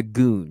called the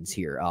goons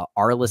here.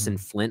 Arliss and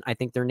Flint, I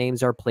think their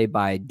names are, played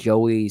by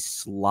Joey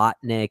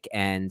Slotnick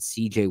and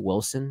C.J.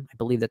 Wilson. I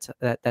believe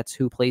that's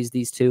who plays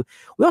these two.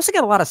 We also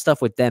got a lot of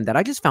stuff with them that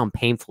I just found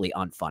painfully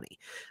unfunny.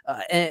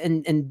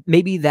 And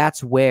maybe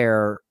that's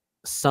where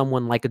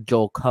someone like a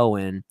Joel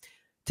Coen,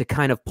 to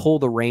kind of pull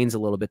the reins a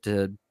little bit,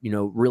 to,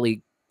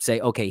 really say,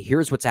 okay,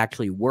 here's what's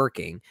actually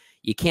working.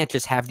 You can't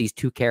just have these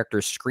two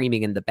characters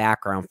screaming in the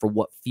background for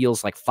what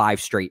feels like 5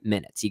 straight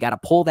minutes. You got to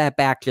pull that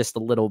back just a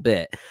little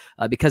bit,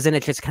 because then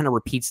it just kind of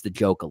repeats the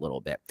joke a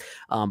little bit.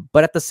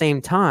 But at the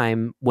same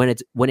time, when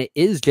it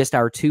is just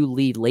our two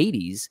lead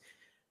ladies,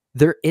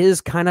 there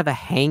is kind of a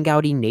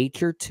hangouty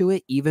nature to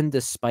it, even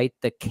despite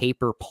the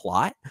caper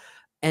plot.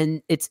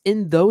 And it's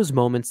in those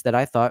moments that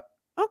I thought,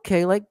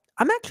 okay, like,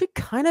 I'm actually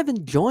kind of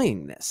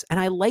enjoying this. And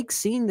I like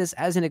seeing this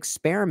as an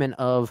experiment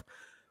of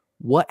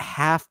what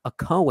half a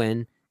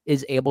Coen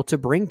is able to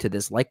bring to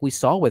this, like we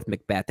saw with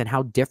Macbeth, and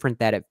how different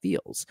that it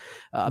feels.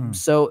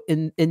 So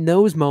in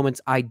those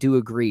moments, I do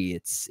agree.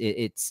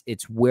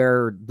 It's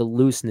where the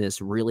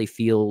looseness really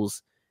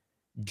feels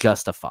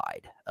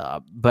justified.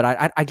 But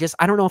I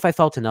don't know if I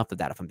felt enough of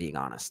that, if I'm being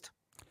honest.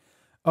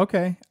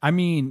 Okay. I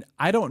mean,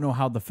 I don't know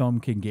how the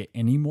film can get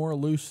any more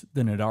loose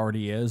than it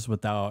already is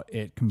without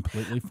it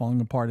completely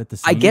falling apart at the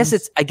seams.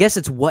 I guess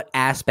it's what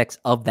aspects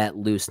of that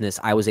looseness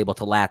I was able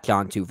to latch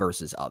onto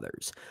versus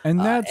others.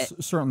 And that's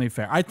certainly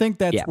fair. I think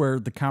that's where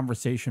the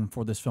conversation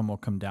for this film will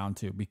come down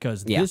to,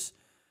 because this,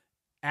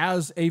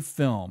 as a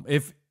film,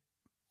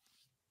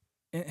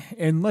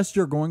 unless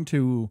you're going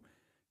to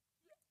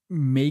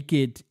make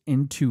it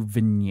into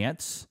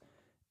vignettes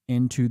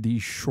into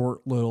these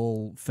short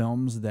little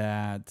films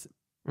that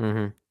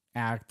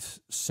act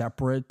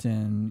separate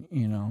and,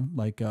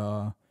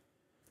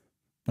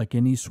 like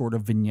any sort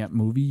of vignette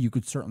movie, you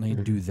could certainly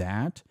do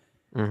that.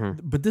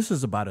 But this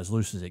is about as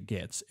loose as it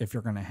gets if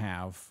you're going to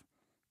have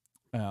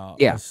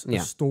a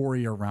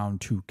story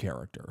around two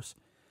characters.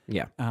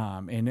 Yeah.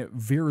 And it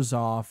veers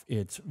off.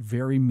 It's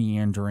very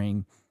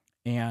meandering.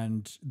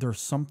 And there's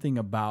something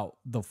about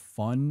the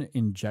fun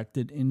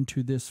injected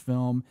into this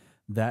film,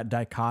 that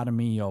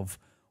dichotomy of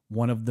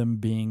one of them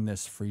being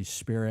this free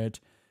spirit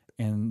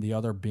and the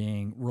other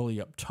being really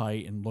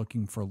uptight and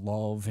looking for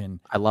love. And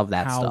I love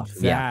that how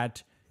stuff.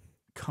 that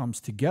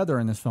comes together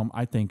in this film,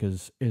 I think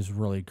is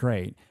really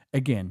great.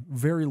 Again,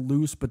 very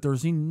loose, but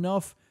there's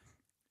enough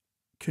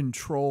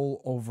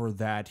control over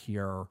that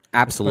here.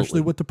 Absolutely.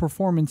 Especially with the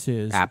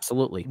performances.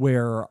 Absolutely.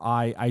 Where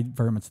I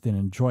very much didn't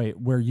enjoy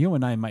it. Where you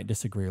and I might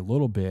disagree a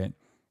little bit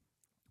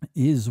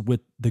is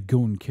with the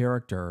goon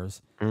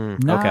characters.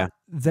 Not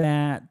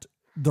that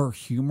their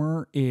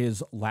humor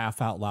is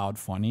laugh out loud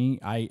funny.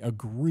 I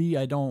agree.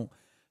 I don't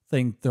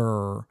think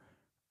their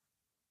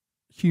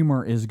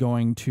humor is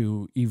going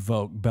to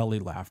evoke belly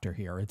laughter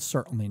here. It's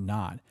certainly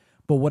not.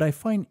 But what I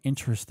find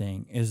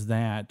interesting is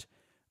that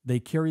they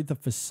carry the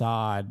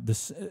facade,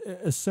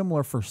 a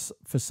similar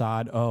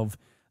facade of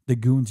the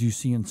goons you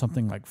see in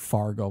something like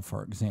Fargo,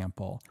 for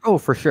example. Oh,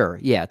 for sure.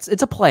 Yeah,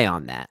 it's a play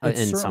on that it's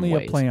in some ways.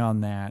 Certainly a play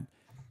on that.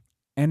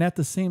 And at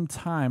the same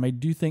time, I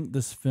do think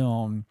this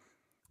film,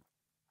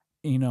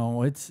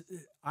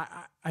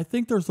 I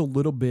think there's a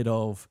little bit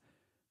of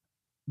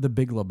the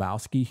Big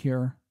Lebowski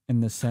here in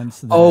the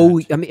sense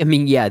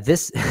that...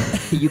 this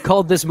you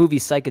called this movie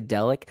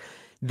psychedelic.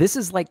 This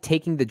is like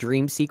taking the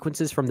dream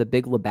sequences from the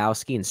Big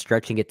Lebowski and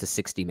stretching it to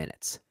 60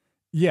 minutes.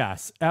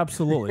 Yes,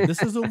 absolutely.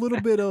 This is a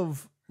little bit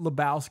of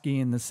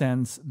Lebowski in the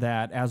sense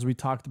that, as we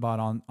talked about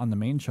on the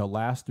main show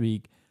last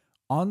week,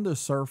 on the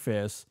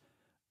surface,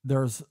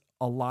 there's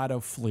a lot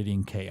of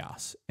fleeting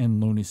chaos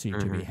and lunacy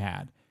to be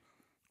had.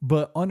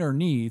 But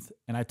underneath,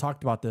 and I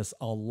talked about this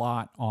a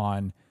lot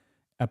on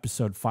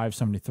episode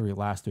 573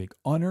 last week,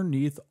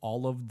 underneath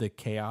all of the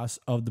chaos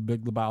of the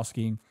Big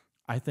Lebowski,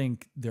 I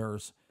think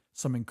there's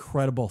some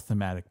incredible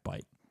thematic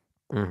bite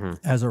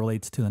as it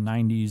relates to the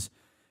 90s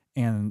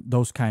and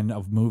those kind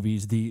of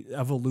movies. The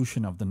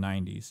evolution of the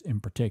 90s in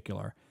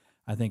particular,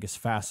 I think is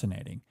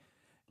fascinating.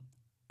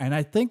 And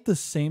I think the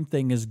same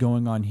thing is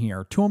going on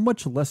here to a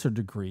much lesser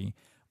degree,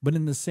 but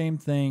in the same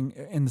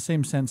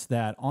sense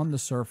that on the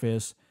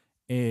surface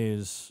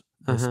is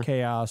this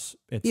chaos,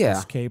 it's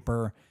this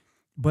caper,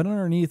 but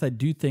underneath, I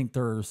do think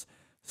there's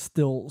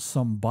still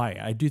some bite.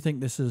 I do think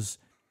this is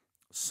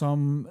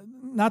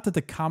not that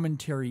the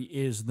commentary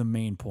is the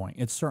main point.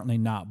 It's certainly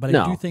not, but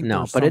I do think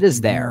but it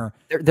is there.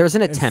 There's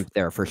an attempt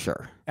there for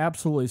sure.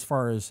 Absolutely. As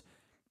far as,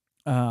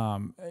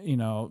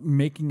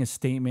 making a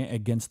statement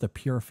against the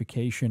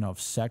purification of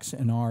sex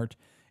in art.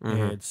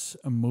 It's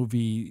a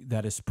movie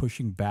that is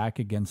pushing back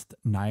against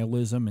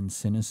nihilism and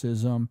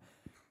cynicism.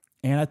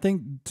 And I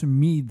think, to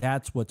me,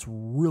 that's what's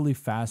really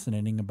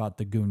fascinating about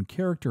the goon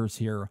characters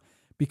here,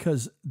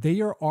 because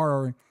they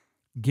are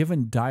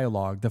given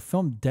dialogue. The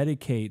film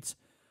dedicates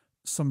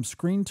some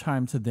screen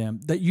time to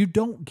them that you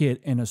don't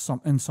get in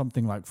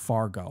something like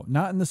Fargo.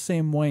 Not in the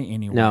same way,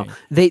 anyway. No,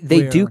 they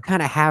do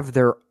kind of have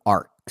their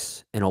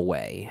arcs in a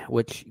way,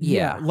 which,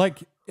 like,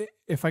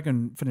 if I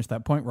can finish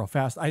that point real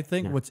fast, I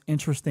think what's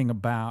interesting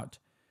about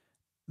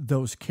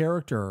those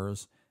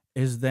characters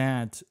is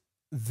that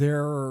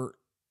they're,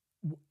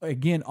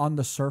 again, on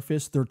the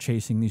surface, they're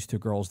chasing these two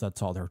girls.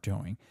 That's all they're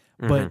doing.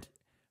 But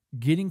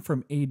getting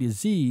from A to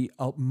Z,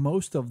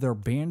 most of their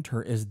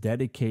banter is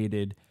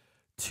dedicated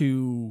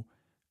to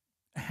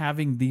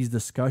having these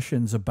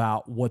discussions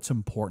about what's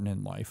important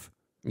in life.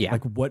 Yeah.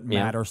 Like what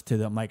matters to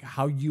them, like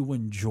how you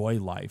enjoy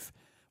life,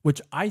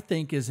 which I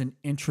think is an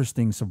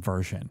interesting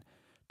subversion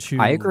to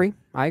I agree.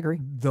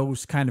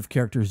 those kind of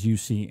characters you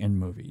see in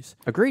movies.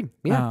 Agreed.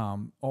 Yeah.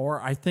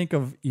 Or I think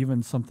of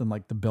even something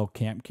like the Bill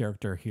Camp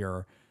character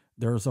here.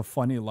 There's a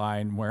funny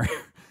line where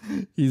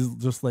he's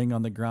just laying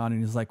on the ground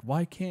and he's like,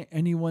 "Why can't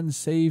anyone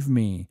save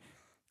me?"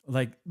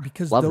 Like,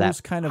 because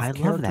those kind of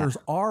characters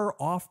are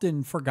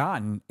often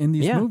forgotten in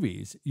these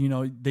movies.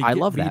 They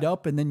get beat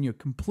up and then you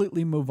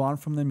completely move on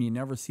from them. You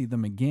never see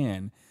them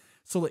again.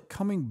 So like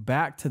coming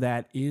back to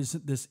that is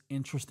this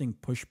interesting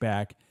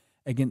pushback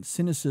against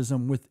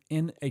cynicism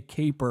within a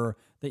caper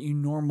that you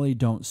normally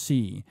don't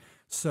see.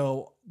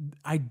 So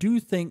I do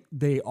think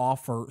they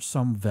offer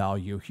some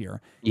value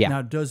here. Yeah.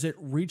 Now, does it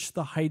reach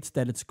the heights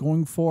that it's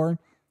going for?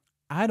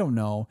 I don't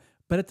know.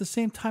 But at the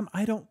same time,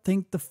 I don't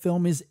think the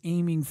film is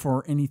aiming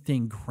for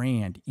anything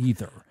grand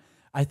either.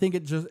 I think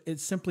it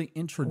simply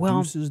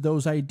introduces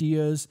those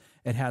ideas.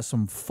 It has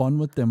some fun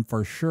with them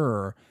for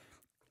sure.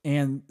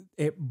 And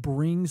it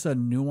brings a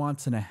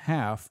nuance and a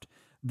heft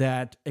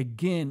that,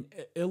 again,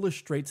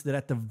 illustrates that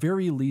at the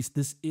very least,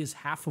 this is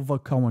half of a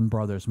Coen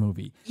Brothers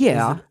movie.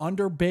 Yeah. Is it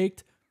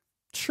underbaked?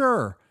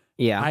 Sure.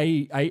 Yeah.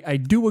 I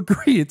do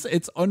agree. It's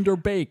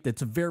underbaked.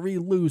 It's very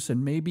loose,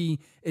 and maybe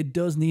it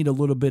does need a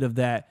little bit of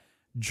that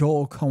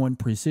Joel Coen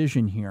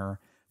precision here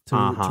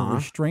to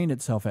restrain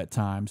itself at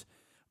times.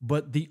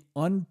 But the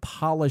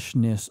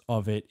unpolishedness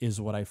of it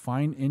is what I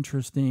find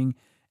interesting.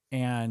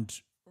 And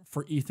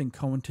for Ethan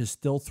Coen to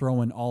still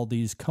throw in all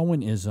these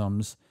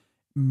Coen-isms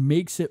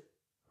makes it,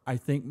 I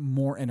think,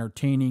 more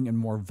entertaining and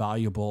more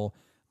valuable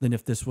than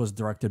if this was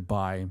directed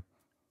by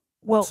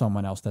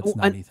someone else that's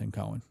not Ethan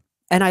Coen.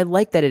 And I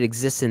like that it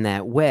exists in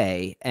that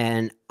way.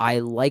 And I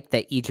like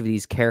that each of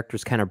these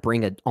characters kind of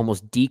bring a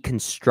almost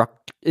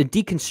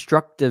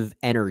deconstructive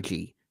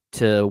energy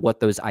to what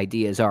those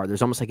ideas are.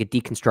 There's almost like a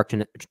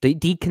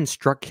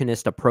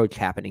deconstructionist approach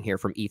happening here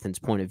from Ethan's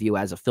point of view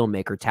as a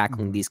filmmaker,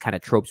 tackling these kind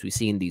of tropes we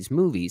see in these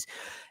movies.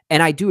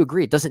 And I do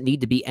agree, it doesn't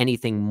need to be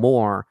anything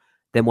more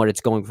than what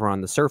it's going for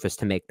on the surface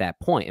to make that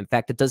point. In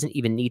fact, it doesn't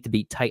even need to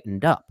be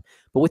tightened up.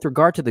 But with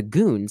regard to the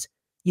goons,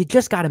 you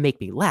just got to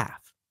make me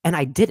laugh. And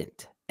I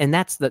didn't. And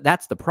that's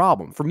the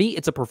problem. For me,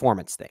 it's a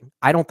performance thing.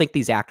 I don't think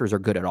these actors are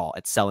good at all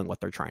at selling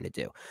what they're trying to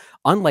do.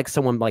 Unlike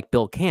someone like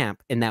Bill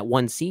Camp, in that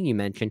one scene you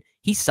mentioned,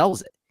 he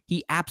sells it.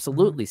 He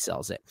absolutely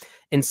sells it.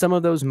 In some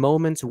of those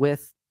moments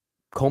with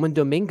Coleman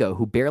Domingo,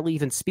 who barely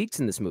even speaks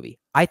in this movie,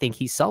 I think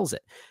he sells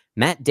it.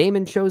 Matt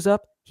Damon shows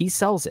up, he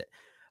sells it.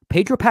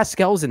 Pedro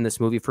Pascal's in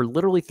this movie for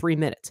literally 3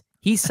 minutes.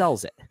 He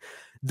sells it.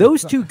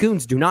 Those two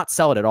goons do not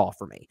sell it at all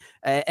for me.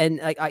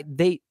 And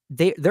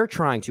they're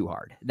trying too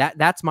hard.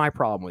 That's my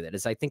problem with it,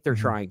 is I think they're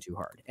trying too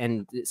hard.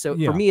 And so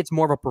for me, it's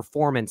more of a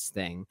performance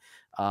thing.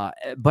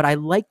 But I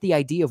like the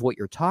idea of what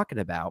you're talking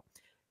about,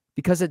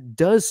 because it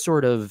does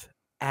sort of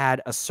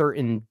add a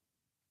certain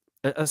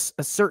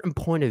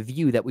point of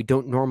view that we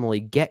don't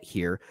normally get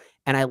here.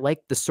 And I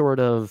like the sort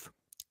of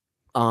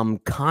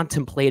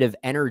contemplative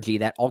energy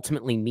that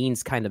ultimately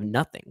means kind of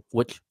nothing,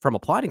 which from a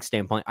plotting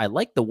standpoint, I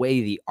like the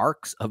way the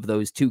arcs of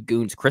those two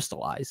goons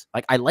crystallize.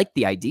 Like, I like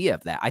the idea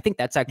of that. I think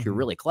that's actually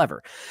really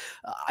clever.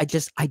 I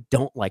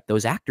don't like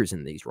those actors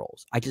in these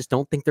roles. I just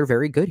don't think they're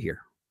very good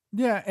here.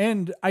 Yeah.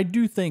 And I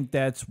do think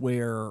that's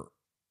where,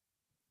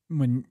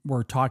 when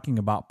we're talking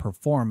about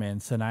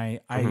performance, and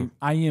I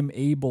am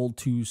able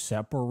to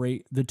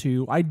separate the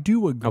two. I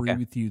do agree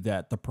with you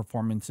that the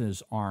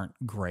performances aren't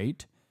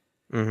great.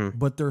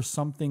 But there's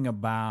something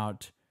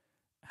about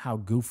how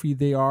goofy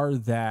they are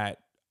that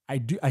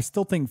I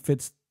still think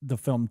fits the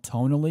film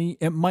tonally.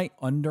 It might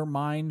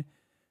undermine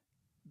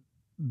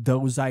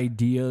those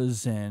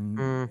ideas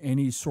and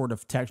any sort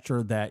of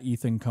texture that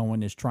Ethan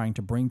Coen is trying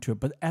to bring to it.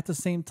 But at the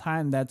same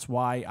time, that's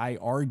why I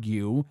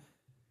argue,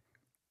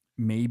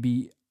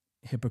 maybe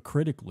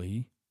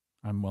hypocritically,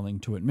 I'm willing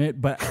to admit,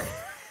 but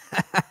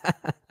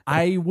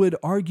I would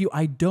argue,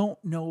 I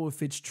don't know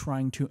if it's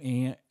trying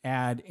to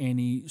add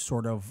any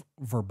sort of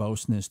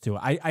verboseness to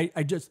it.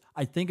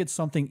 I think it's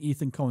something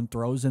Ethan Coen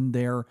throws in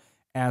there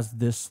as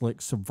this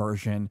slick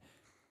subversion,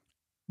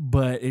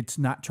 but it's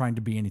not trying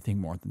to be anything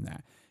more than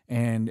that.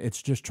 And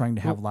it's just trying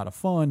to have a lot of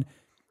fun.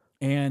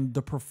 And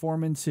the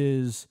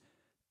performances,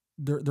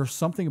 there's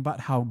something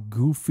about how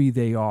goofy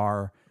they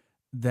are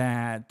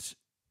that,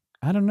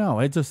 I don't know.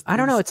 I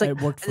don't know. It's like,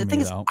 it worked for the me,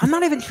 thing is, though. I'm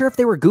not even sure if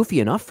they were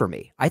goofy enough for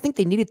me. I think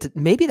they needed to.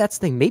 Maybe that's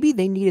the thing. Maybe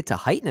they needed to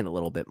heighten it a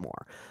little bit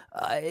more.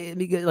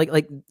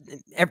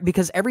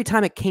 Because every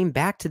time it came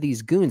back to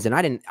these goons,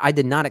 and I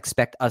did not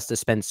expect us to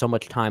spend so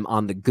much time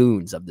on the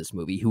goons of this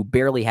movie, who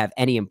barely have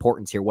any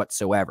importance here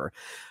whatsoever.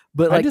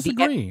 But I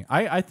disagree.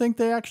 I think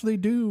they actually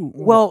do.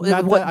 Well,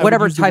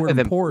 whatever type of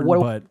important,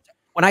 but.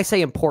 When I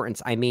say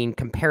importance, I mean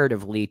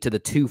comparatively to the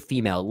two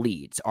female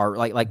leads, are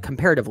like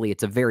comparatively,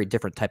 it's a very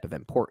different type of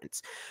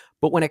importance.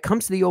 But when it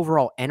comes to the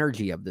overall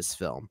energy of this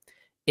film,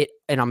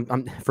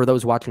 I'm for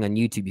those watching on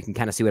YouTube, you can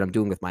kind of see what I'm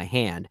doing with my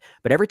hand.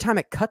 But every time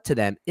it cut to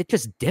them, it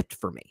just dipped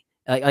for me.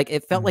 Like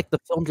it felt like the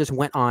film just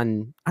went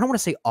on, I don't want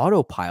to say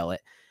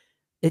autopilot.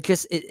 It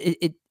just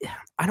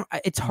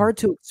it's hard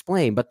to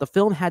explain, but the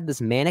film had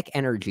this manic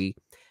energy,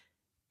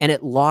 and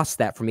it lost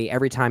that for me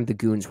every time the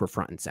goons were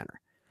front and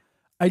center.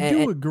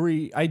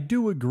 I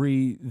do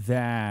agree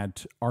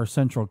that our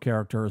central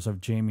characters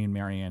of Jamie and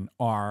Marion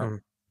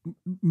are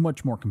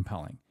much more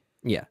compelling.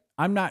 Yeah.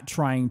 I'm not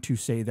trying to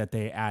say that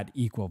they add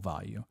equal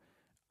value.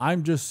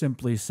 I'm just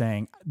simply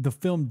saying the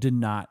film did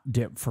not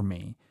dip for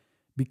me,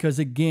 because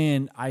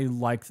again, I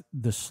liked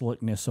the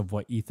slickness of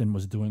what Ethan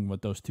was doing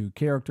with those two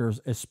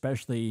characters,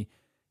 especially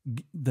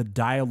the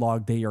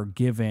dialogue they are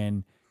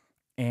given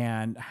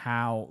and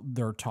how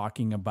they're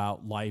talking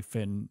about life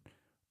and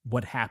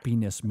what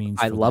happiness means.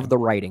 I love the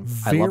writing.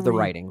 I love the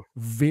writing.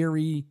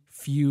 Very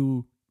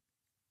few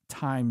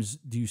times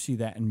do you see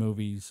that in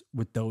movies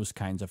with those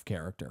kinds of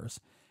characters.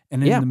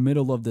 And in the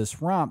middle of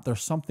this romp,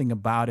 there's something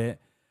about it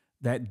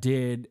that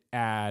did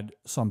add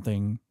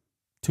something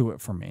to it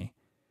for me.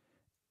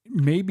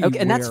 Maybe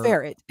and that's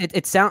fair.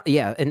 It sounds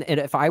and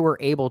if I were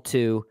able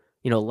to,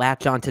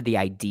 latch onto the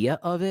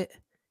idea of it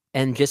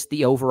and just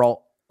the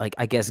overall, like,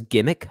 I guess,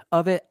 gimmick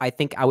of it, I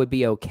think I would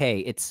be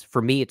okay.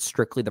 For me, it's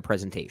strictly the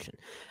presentation,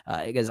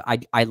 because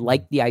I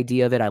like the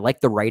idea of it. I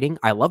like the writing.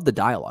 I love the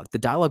dialogue. The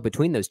dialogue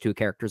between those two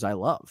characters, I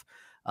love.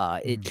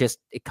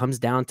 It comes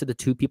down to the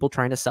two people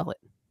trying to sell it.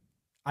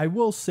 I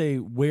will say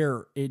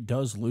where it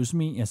does lose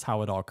me is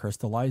how it all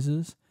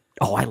crystallizes.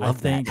 Oh, I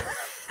love that.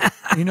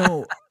 You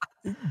know,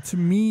 to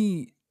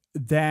me,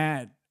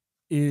 that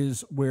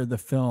is where the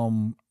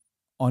film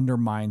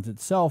undermines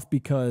itself,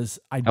 because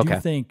I do Okay.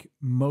 think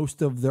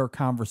most of their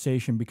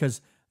conversation,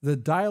 because the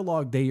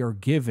dialogue they are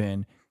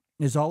given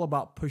is all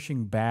about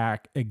pushing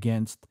back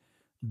against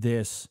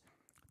this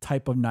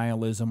type of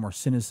nihilism or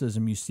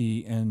cynicism you see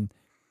in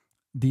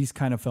these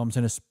kind of films,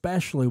 and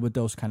especially with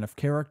those kind of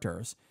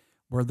characters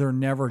where they're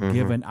never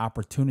given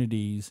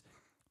opportunities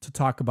to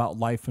talk about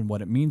life and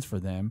what it means for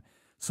them.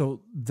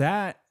 So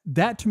that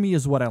to me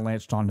is what I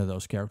latched onto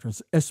those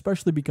characters,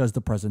 especially because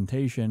the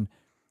presentation,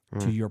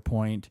 to your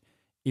point,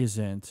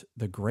 isn't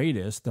the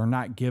greatest. They're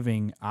not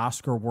giving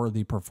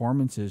Oscar-worthy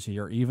performances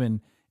here,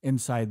 even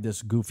inside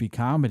this goofy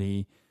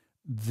comedy.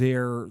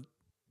 Their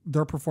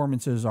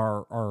performances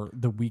are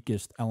the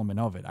weakest element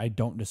of it. I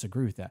don't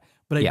disagree with that,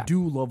 but I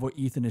do love what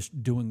Ethan is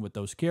doing with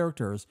those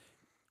characters.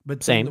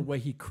 But then the way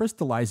he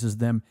crystallizes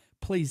them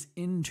plays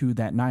into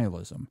that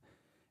nihilism.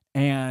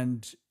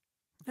 And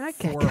I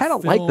kind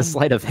of like the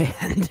sleight of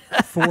hand.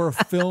 for a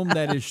film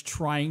that is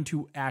trying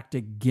to act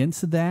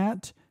against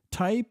that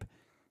type,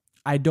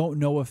 I don't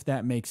know if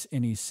that makes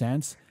any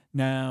sense.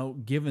 Now,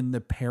 given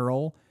the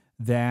peril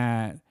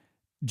that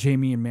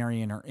Jamie and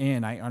Marion are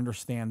in, I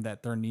understand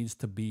that there needs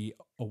to be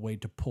a way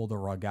to pull the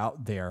rug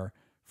out there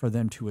for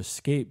them to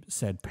escape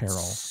said peril.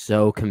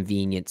 So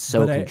convenient,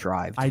 so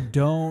contrived. I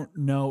don't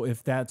know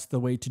if that's the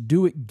way to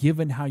do it,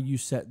 given how you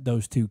set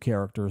those two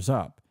characters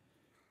up.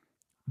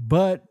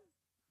 But,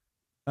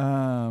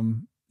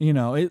 you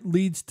know, it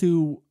leads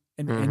to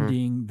an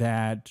ending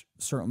that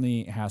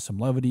certainly has some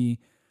levity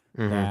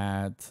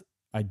that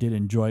I did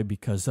enjoy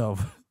because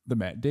of the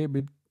Matt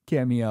Damon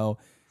cameo.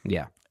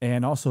 Yeah.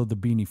 And also the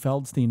Beanie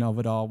Feldstein of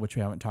it all, which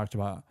we haven't talked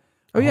about.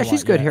 Oh, yeah,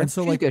 she's good here. And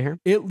so, she's good here.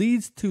 It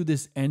leads to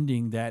this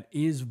ending that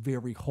is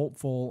very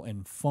hopeful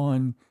and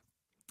fun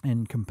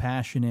and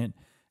compassionate,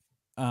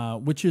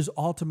 which is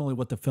ultimately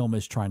what the film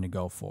is trying to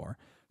go for.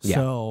 Yeah.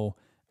 So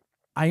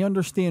I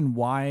understand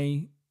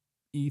why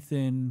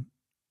Ethan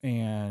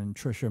and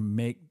Tricia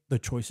make the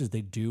choices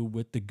they do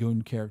with the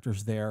goon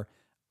characters there.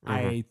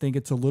 I think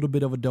it's a little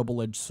bit of a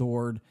double-edged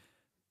sword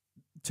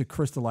to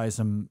crystallize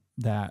them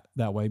that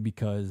way,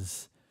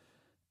 because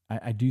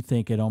I do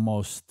think it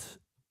almost...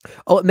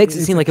 Oh, it makes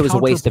it seem like it was a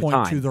waste of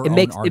counterpoint time. to their It own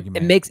makes argument.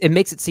 it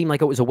makes it seem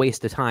like it was a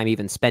waste of time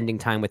even spending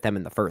time with them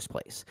in the first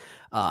place.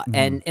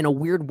 And in a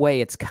weird way,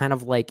 it's kind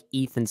of like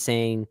Ethan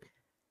saying,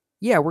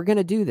 "Yeah, we're going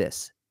to do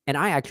this, and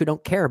I actually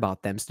don't care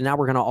about them, so now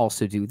we're going to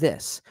also do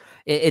this."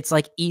 It's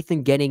like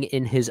Ethan getting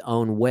in his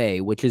own way,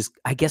 which is,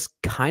 I guess,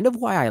 kind of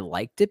why I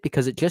liked it,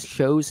 because it just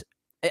shows.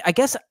 I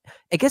guess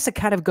it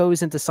kind of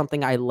goes into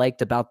something I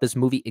liked about this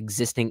movie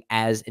existing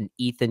as an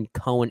Ethan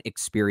Coen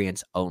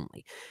experience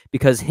only,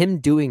 because him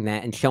doing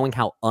that and showing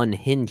how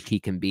unhinged he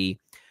can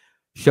be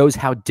shows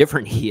how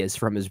different he is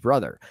from his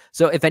brother.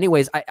 So if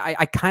anyways,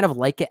 I kind of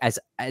like it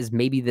as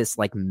maybe this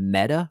like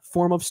meta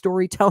form of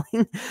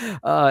storytelling,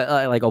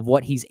 like of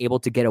what he's able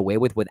to get away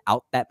with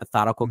without that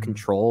methodical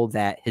control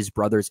that his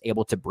brother's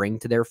able to bring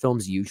to their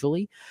films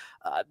usually.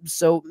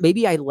 So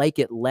maybe I like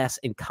it less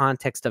in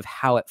context of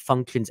how it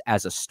functions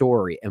as a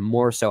story, and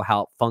more so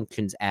how it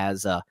functions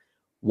as a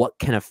what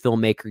can a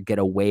filmmaker get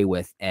away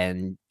with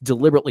and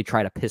deliberately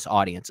try to piss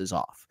audiences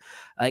off.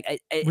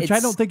 Which I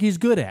don't think he's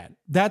good at.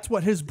 That's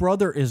what his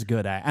brother is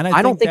good at. And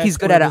I don't think he's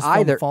good at it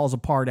either. Falls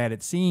apart at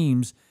it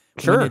seems.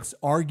 Sure. When it's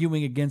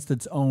arguing against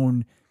its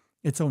own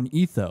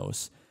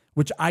ethos,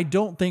 which I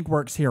don't think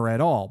works here at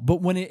all.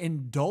 But when it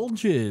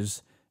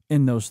indulges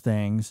in those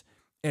things,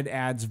 it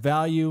adds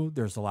value.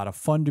 There's a lot of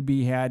fun to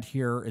be had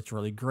here. It's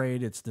really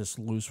great. It's this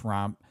loose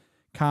romp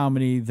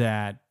comedy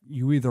that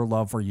you either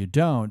love or you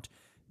don't.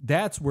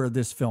 That's where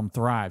this film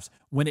thrives.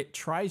 When it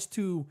tries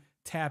to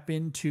tap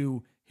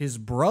into his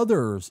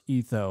brother's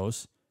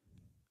ethos,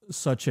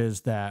 such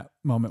as that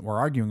moment we're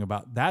arguing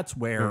about, that's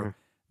where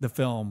the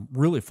film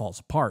really falls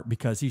apart,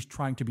 because he's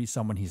trying to be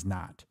someone he's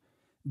not.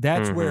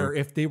 That's where,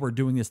 if they were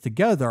doing this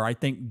together, I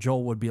think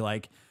Joel would be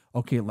like,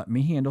 okay, let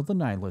me handle the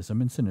nihilism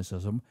and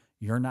cynicism.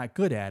 You're not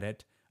good at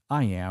it.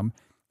 I am.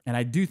 And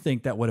I do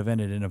think that would have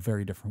ended in a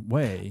very different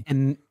way.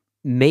 And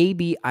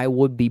maybe I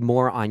would be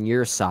more on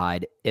your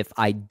side if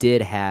I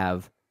did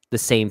have the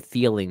same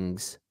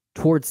feelings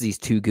towards these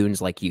two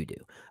goons like you do.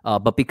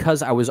 But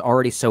because I was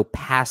already so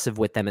passive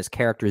with them as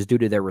characters due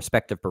to their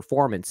respective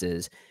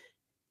performances,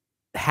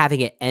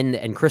 having it end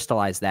and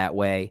crystallize that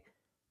way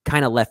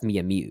kind of left me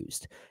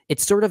amused.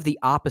 It's sort of the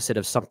opposite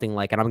of something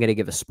like, and I'm going to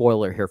give a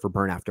spoiler here for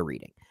Burn After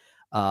Reading,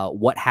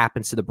 what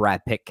happens to the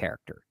Brad Pitt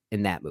character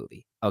in that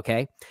movie,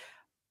 okay?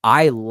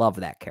 I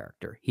love that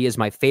character. He is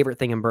my favorite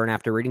thing in Burn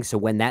After Reading. So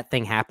when that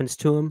thing happens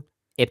to him,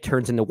 it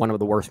turns into one of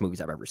the worst movies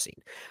I've ever seen.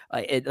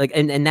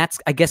 And that's,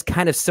 I guess,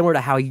 kind of similar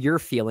to how you're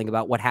feeling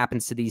about what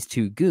happens to these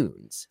two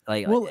goons.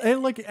 Well,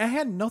 and like it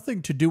had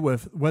nothing to do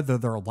with whether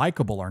they're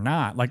likable or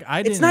not. Like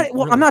I didn't. It's not.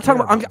 Well, really I'm not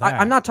talking care about.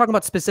 I'm not talking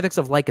about specifics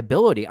of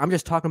likability. I'm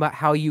just talking about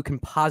how you can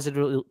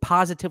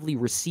positively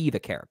receive a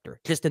character,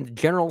 just in the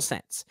general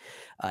sense.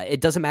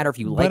 It doesn't matter if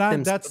you like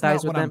them. That's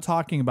not what I'm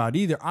talking about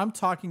either. I'm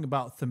talking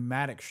about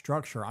thematic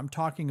structure. I'm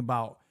talking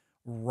about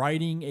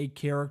writing a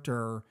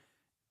character,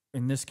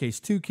 in this case,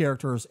 two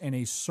characters, in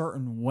a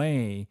certain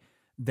way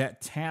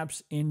that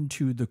taps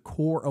into the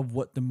core of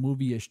what the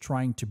movie is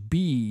trying to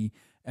be.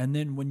 And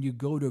then when you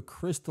go to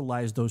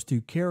crystallize those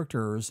two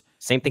characters,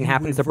 same thing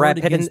happens to Brad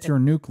Pitt against your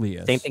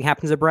nucleus. Same thing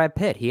happens to Brad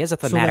Pitt. He has a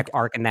thematic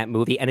arc in that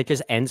movie, and it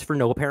just ends for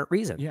no apparent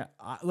reason. Yeah,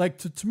 like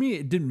to me,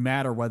 it didn't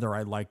matter whether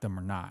I liked them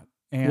or not.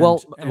 And,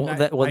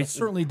 I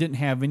certainly didn't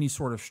have any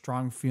sort of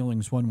strong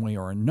feelings one way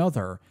or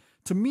another.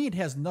 To me, it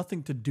has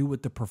nothing to do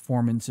with the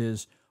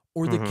performances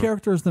or the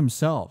characters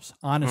themselves.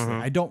 Honestly,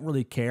 I don't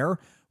really care.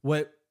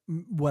 What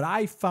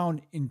I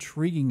found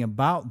intriguing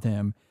about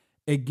them,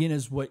 again,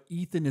 is what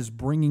Ethan is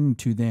bringing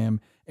to them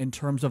in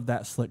terms of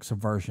that slick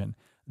subversion.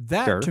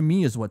 That to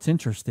me is what's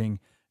interesting,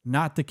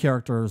 not the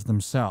characters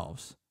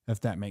themselves,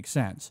 if that makes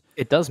sense.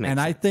 It does make sense. And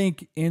I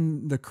think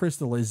in the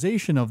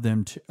crystallization of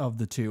them, of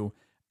the two,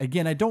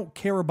 again, I don't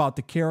care about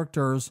the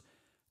characters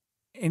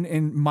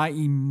and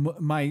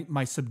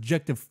my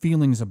subjective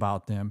feelings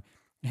about them.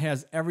 It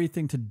has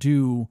everything to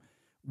do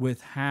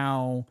with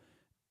how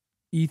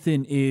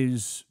Ethan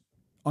is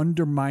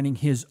undermining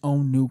his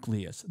own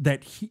nucleus,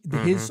 that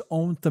his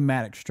own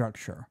thematic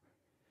structure.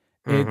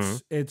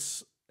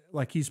 It's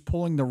like he's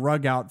pulling the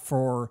rug out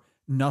for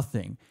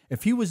nothing.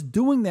 If he was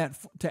doing that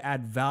to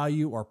add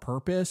value or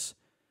purpose,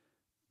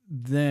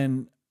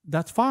 then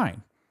that's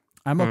fine.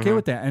 I'm okay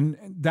with that. And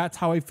that's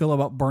how I feel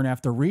about Burn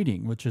After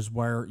Reading, which is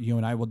where you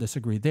and I will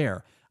disagree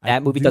there.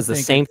 That movie does the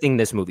same thing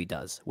this movie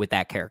does with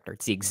that character.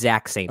 It's the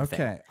exact same thing.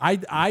 Okay.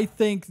 I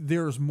think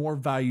there's more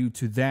value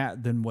to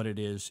that than what it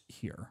is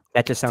here.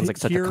 That just sounds like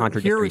such a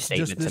contradictory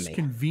statement to me. Just this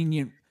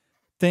convenient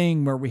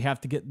thing where we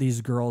have to get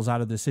these girls out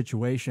of the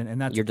situation,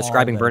 and that's You're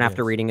describing Burn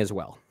After Reading as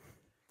well.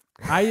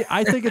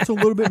 I think it's a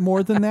little bit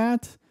more than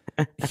that.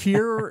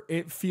 Here,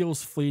 it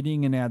feels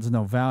fleeting and adds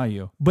no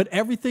value. But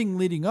everything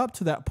leading up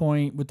to that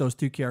point with those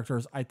two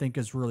characters, I think,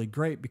 is really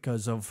great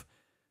because of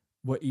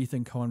what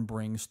Ethan Coen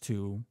brings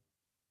to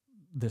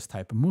this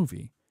type of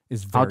movie.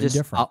 Is very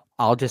different.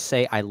 I'll just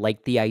say I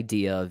like the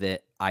idea of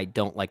it. I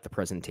don't like the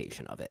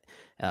presentation of it.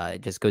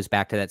 It just goes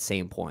back to that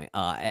same point.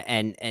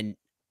 And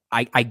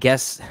I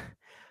guess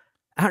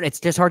I don't know, it's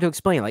just hard to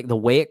explain. Like the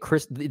way it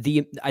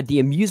the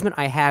amusement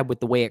I had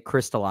with the way it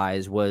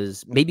crystallized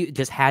was maybe it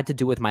just had to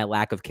do with my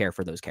lack of care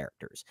for those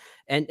characters,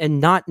 and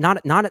not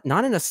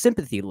in a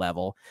sympathy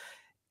level.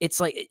 It's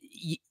like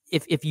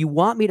if you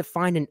want me to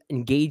find an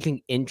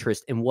engaging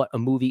interest in what a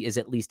movie is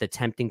at least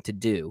attempting to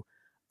do,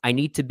 I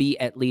need to be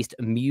at least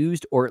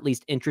amused or at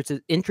least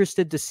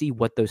interested to see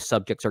what those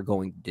subjects are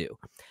going to do.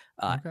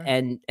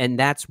 And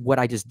that's what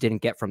I just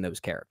didn't get from those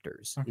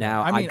characters. Okay.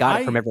 Now, I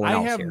got it from everyone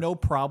else. I have no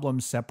problem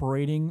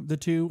separating the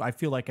two. I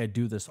feel like I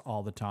do this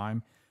all the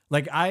time.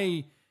 Like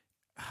I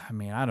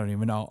mean, I don't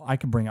even know. I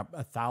can bring up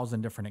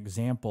 1,000 different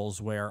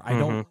examples where I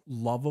don't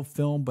love a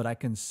film, but I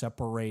can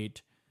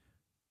separate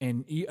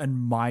and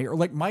admire,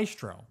 like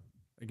Maestro.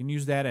 I can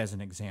use that as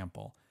an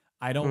example.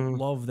 I don't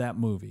love that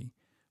movie,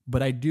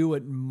 but I do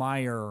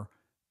admire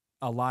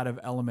a lot of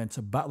elements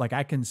about, like,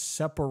 I can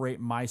separate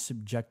my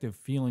subjective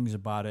feelings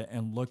about it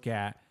and look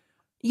at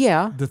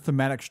the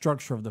thematic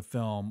structure of the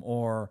film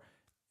or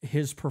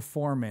his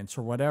performance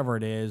or whatever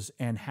it is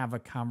and have a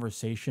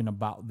conversation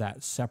about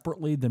that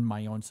separately than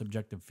my own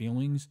subjective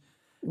feelings.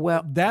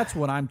 Well, that's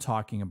what I'm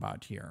talking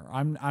about here.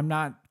 I'm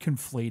not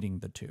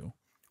conflating the two.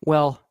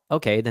 Well,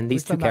 okay, then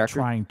these two characters.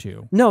 I'm not trying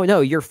to.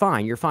 No, you're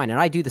fine. You're fine. And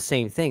I do the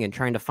same thing and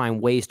trying to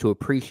find ways to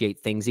appreciate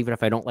things, even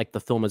if I don't like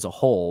the film as a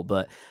whole.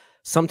 But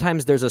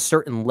sometimes there's a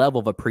certain level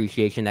of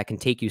appreciation that can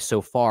take you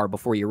so far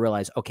before you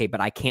realize, okay,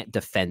 but I can't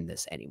defend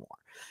this anymore.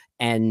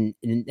 And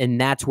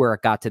that's where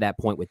it got to that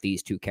point with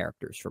these two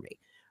characters for me.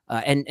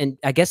 And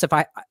I guess if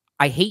I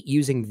hate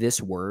using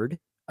this word,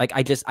 like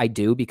I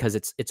do, because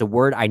it's a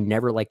word I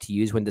never like to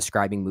use when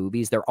describing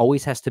movies. There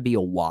always has to be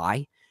a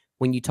why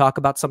when you talk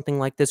about something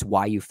like this,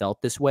 why you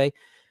felt this way.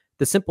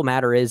 The simple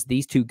matter is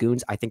these two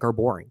goons, I think, are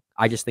boring.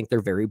 I just think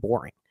they're very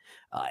boring.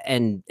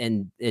 And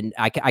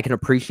I can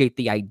appreciate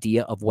the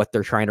idea of what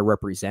they're trying to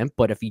represent,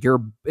 but if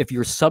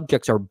your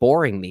subjects are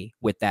boring me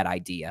with that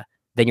idea,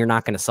 then you're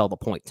not going to sell the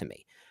point to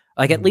me.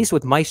 Like at least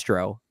with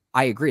Maestro,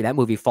 I agree that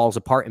movie falls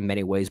apart in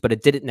many ways, but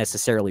it didn't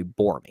necessarily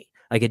bore me.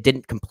 Like it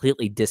didn't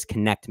completely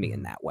disconnect me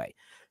in that way.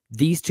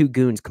 These two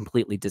goons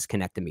completely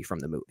disconnected me from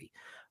the movie.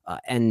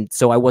 And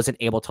so I wasn't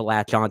able to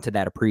latch on to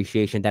that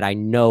appreciation that I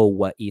know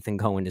what Ethan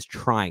Coen is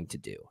trying to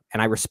do.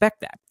 And I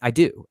respect that. I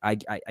do.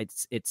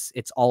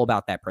 It's all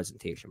about that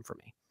presentation for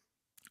me.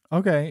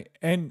 Okay.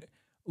 And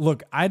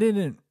look, I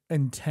didn't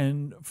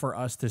intend for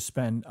us to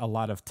spend a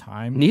lot of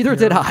time. Neither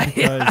did I.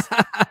 Because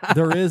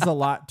there is a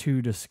lot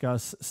to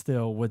discuss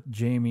still with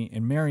Jamie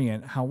and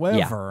Marion.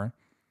 However,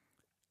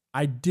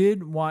 I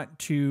did want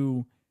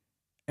to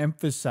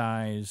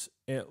emphasize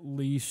at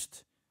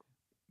least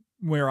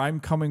where I'm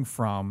coming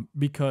from,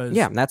 because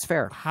that's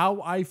fair.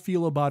 How I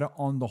feel about it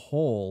on the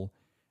whole,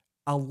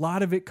 a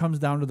lot of it comes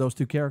down to those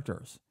two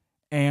characters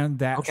and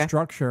that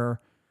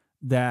structure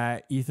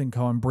that Ethan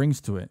Coen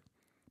brings to it,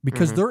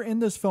 because they're in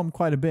this film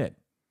quite a bit.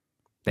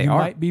 You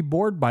might be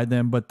bored by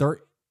them, but they're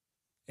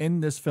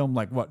in this film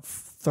like what,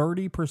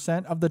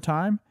 30% of the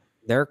time?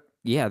 They're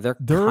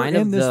kind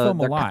in this film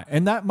a lot,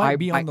 and that might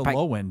be on the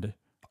low end.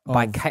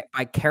 By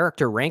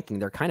character ranking,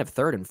 they're kind of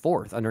third and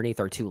fourth underneath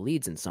our two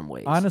leads in some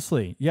ways.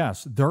 Honestly,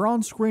 yes, they're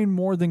on screen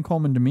more than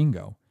Coleman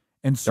Domingo,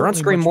 and they're on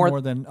screen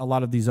more than a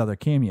lot of these other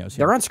cameos.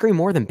 They're on screen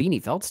more than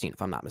Beanie Feldstein,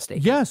 if I'm not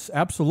mistaken. Yes,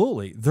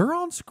 absolutely, they're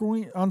on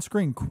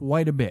screen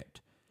quite a bit.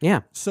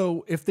 Yeah.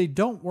 So if they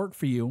don't work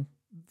for you,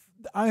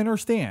 I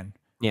understand.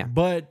 Yeah.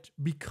 But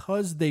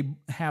because they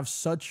have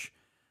such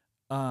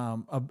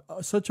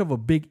of a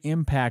big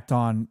impact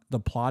on the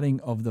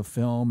plotting of the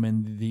film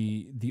and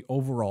the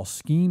overall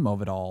scheme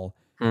of it all,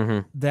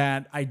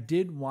 that I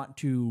did want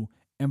to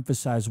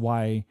emphasize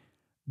why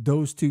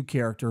those two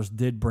characters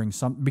did bring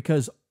some,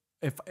 because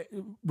if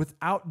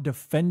without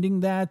defending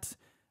that,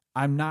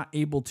 I'm not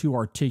able to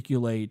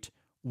articulate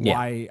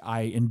why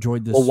I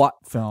enjoyed this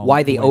film.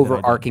 Why the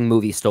overarching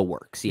movie still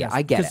works. Yeah, yes.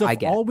 I get it. I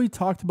get all we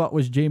talked about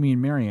was Jamie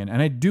and Marion,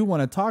 and I do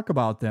want to talk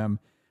about them.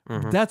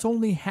 That's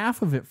only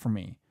half of it for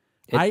me.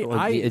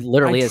 It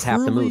literally is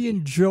half the movie. I truly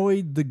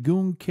enjoyed the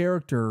goon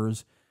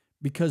characters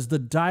because the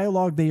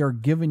dialogue they are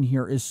given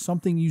here is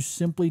something you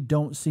simply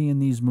don't see in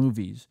these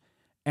movies.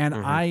 And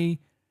I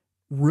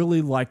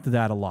really liked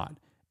that a lot.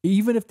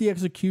 Even if the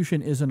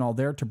execution isn't all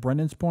there, to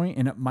Brendan's point,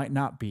 and it might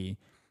not be,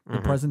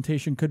 the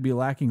presentation could be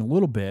lacking a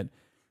little bit,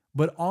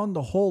 but on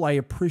the whole, I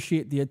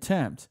appreciate the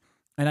attempt.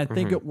 And I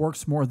think it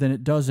works more than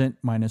it doesn't,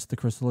 minus the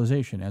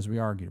crystallization, as we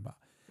argued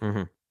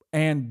about.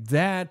 And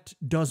that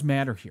does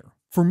matter here.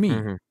 For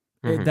me,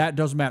 that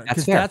does matter.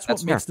 Because that's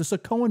what makes this a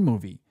Coen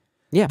movie.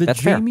 Yeah, the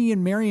Jamie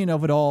and Marion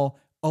of it all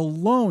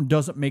alone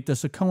doesn't make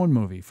this a Coen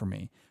movie for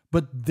me.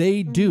 But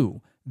they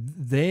do.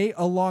 They,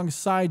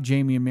 alongside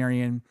Jamie and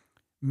Marion,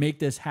 make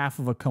this half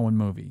of a Coen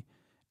movie.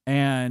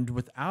 And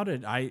without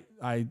it, I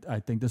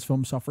think this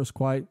film suffers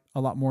quite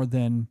a lot more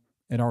than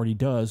it already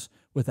does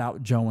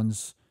without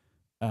Jones,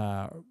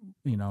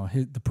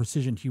 the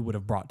precision he would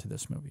have brought to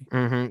this movie.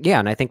 Yeah,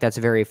 and I think that's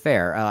very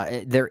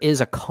fair. There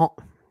is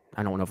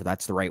I don't know if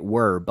that's the right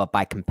word, but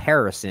by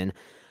comparison,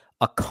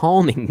 a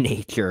calming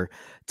nature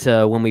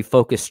to when we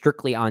focus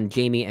strictly on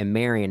Jamie and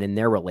Marion and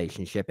their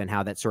relationship and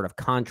how that sort of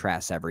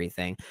contrasts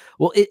everything.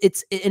 Well,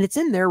 it's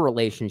in their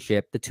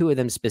relationship, the two of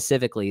them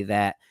specifically,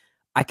 that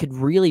I could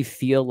really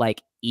feel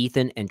like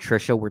Ethan and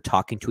Tricia were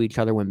talking to each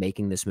other when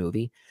making this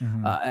movie. They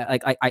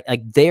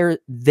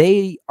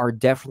are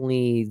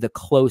definitely the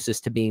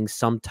closest to being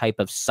some type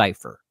of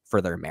cipher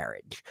for their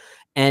marriage.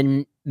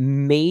 And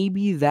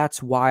maybe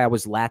that's why I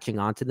was latching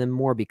onto them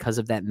more, because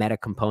of that meta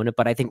component.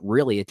 But I think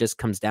really it just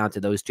comes down to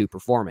those two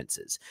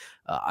performances.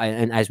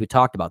 And as we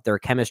talked about, their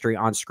chemistry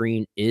on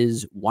screen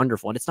is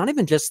wonderful. And it's not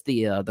even just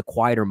the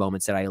quieter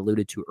moments that I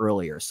alluded to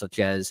earlier, such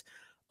as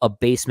a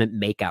basement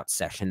makeout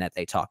session that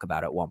they talk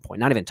about at one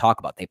point. Not even talk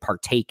about, they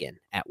partake in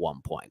at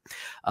one point.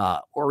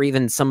 Or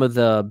even some of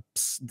the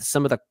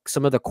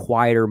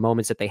quieter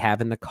moments that they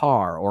have in the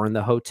car or in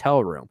the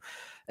hotel room.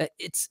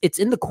 It's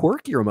in the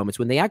quirkier moments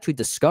when they actually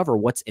discover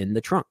what's in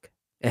the trunk.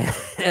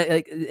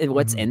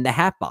 What's in the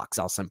hat box,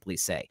 I'll simply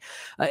say.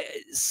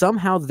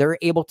 Somehow they're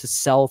able to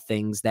sell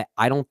things that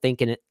I don't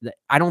think an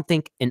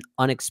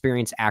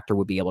unexperienced actor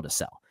would be able to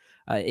sell.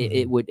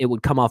 It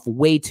would come off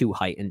way too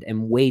heightened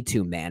and way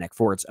too manic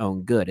for its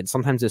own good. And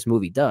sometimes this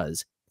movie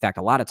does. In fact,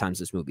 a lot of times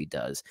this movie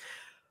does.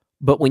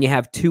 But when you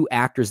have two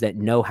actors that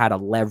know how to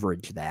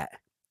leverage that,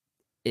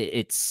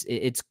 it's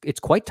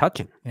quite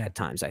touching at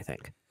times, I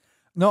think.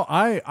 No,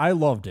 I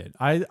loved it.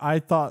 I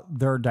thought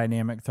their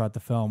dynamic throughout the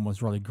film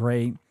was really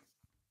great.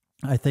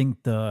 I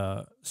think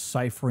the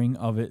ciphering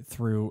of it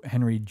through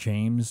Henry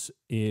James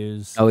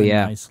is a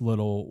nice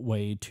little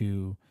way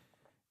to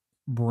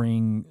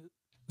bring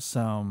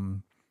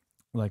some,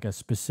 like, a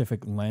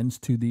specific lens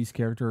to these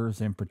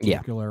characters, in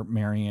particular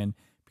Marion,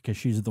 because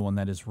she's the one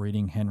that is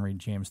reading Henry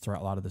James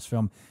throughout a lot of this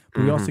film.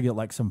 But we also get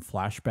like some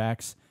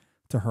flashbacks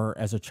to her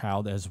as a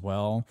child as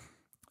well.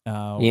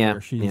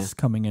 Where she's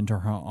coming into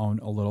her own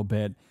a little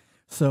bit.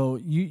 So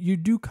you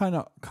do kind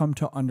of come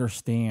to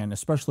understand,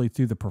 especially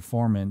through the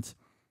performance,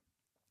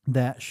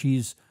 that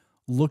she's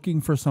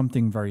looking for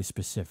something very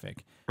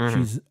specific.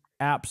 She's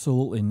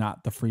absolutely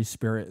not the free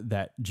spirit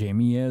that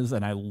Jamie is,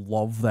 and I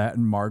love that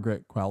in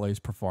Margaret Qualley's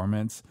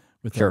performance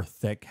with her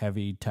thick,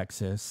 heavy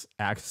Texas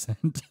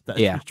accent that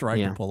she's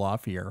trying to pull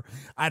off here.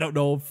 I don't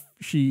know if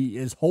she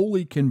is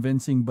wholly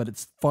convincing, but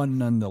it's fun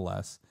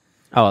nonetheless.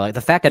 Oh, like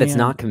the fact that it's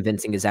not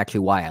convincing is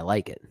actually why I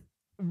like it.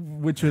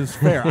 Which is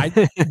fair.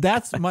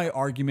 That's my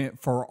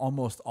argument for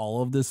almost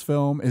all of this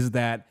film, is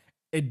that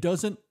it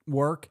doesn't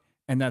work,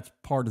 and that's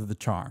part of the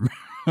charm.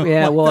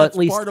 Yeah, Like, well, that's at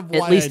least part of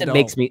why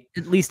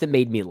it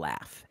made me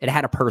laugh. It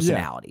had a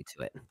personality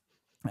to it.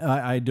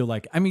 I do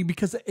like. I mean,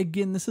 because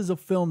again, this is a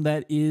film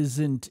that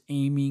isn't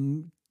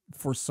aiming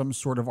for some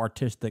sort of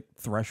artistic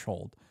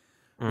threshold.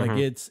 Like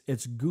it's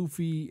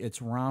goofy, it's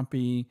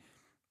rompy,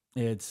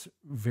 it's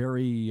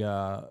very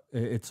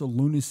its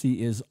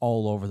lunacy is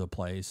all over the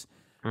place.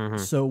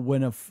 So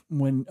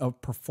when a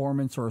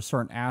performance or a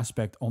certain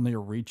aspect only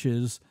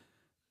reaches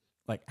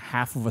like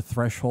half of a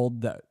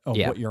threshold of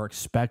what you're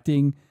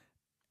expecting,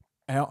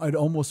 it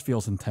almost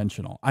feels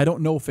intentional. I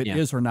don't know if it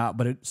is or not,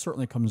 but it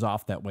certainly comes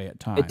off that way at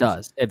times. It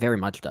does. It very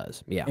much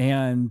does. Yeah.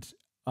 And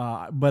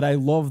but I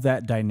love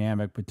that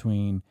dynamic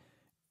between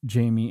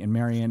Jamie and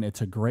Marion.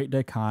 It's a great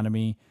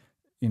dichotomy,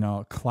 you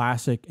know,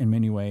 classic in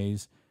many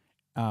ways,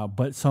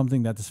 but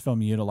something that this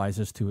film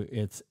utilizes to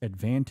its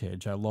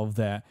advantage. I love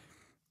that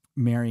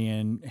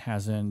Marion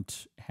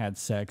hasn't had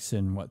sex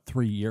in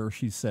 3 years,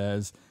 she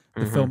says.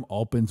 The film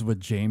opens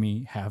with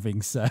Jamie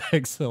having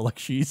sex. So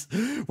like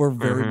we're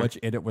very much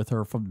in it with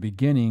her from the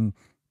beginning,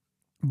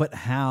 but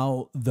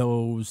how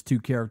those two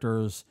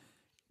characters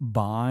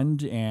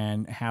bond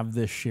and have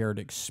this shared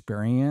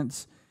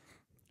experience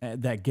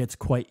that gets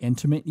quite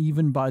intimate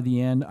even by the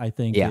end, I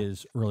think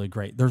is really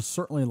great. There's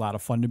certainly a lot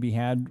of fun to be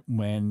had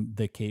when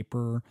the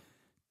caper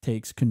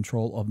takes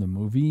control of the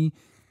movie,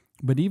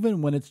 but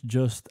even when it's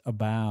just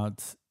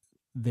about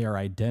their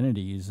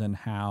identities and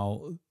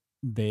how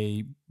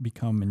they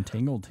become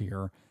entangled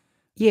here.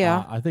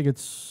 I think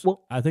it's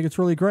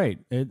really great.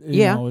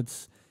 You know,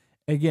 it's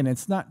again,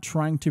 it's not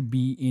trying to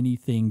be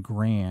anything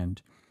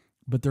grand,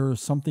 but there is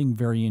something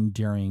very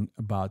endearing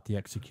about the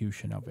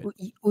execution of it.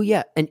 Well,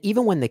 yeah, and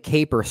even when the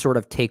caper sort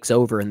of takes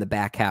over in the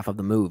back half of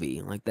the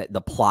movie, like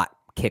the plot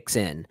kicks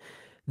in,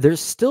 there's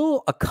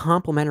still a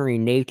complementary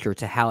nature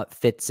to how it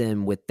fits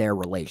in with their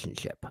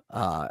relationship.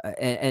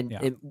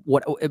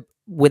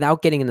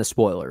 Without getting into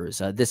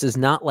spoilers, this is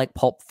not like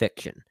Pulp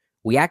Fiction.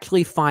 We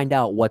actually find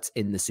out what's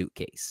in the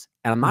suitcase,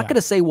 and I'm not going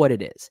to say what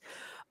it is,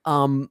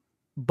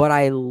 but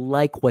I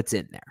like what's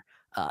in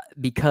there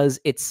because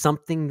it's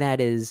something that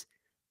is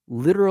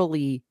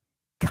literally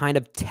kind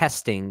of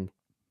testing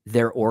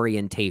their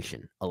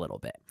orientation a little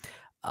bit.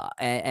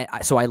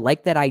 So I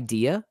like that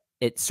idea.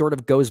 It sort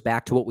of goes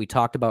back to what we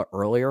talked about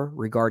earlier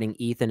regarding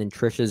Ethan and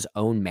Tricia's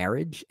own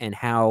marriage and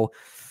how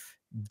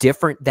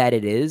different that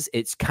it is.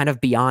 It's kind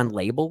of beyond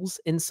labels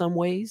in some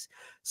ways.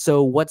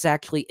 So what's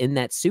actually in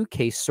that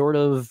suitcase sort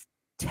of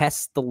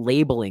tests the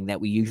labeling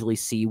that we usually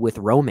see with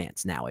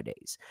romance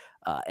nowadays.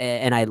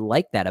 And I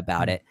like that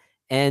about it.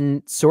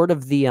 And sort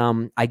of the,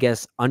 I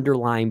guess,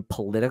 underlying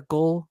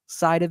political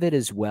side of it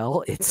as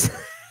well. It's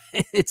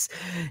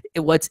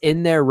what's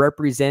in there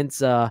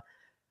represents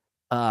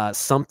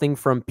something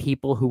from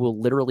people who will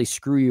literally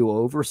screw you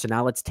over. So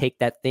now let's take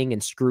that thing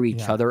and screw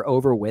each other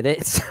over with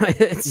it.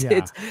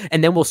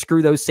 And then we'll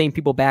screw those same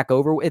people back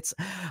over. It's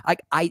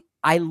like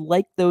I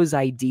like those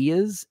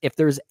ideas. If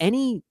there's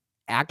any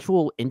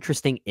actual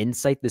interesting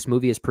insight this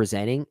movie is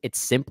presenting, it's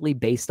simply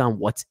based on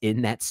what's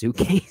in that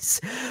suitcase.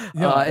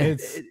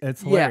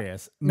 It's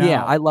hilarious.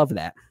 Now, I love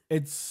that.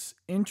 It's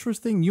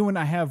interesting. You and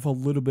I have a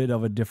little bit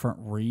of a different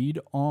read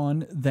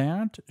on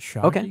that,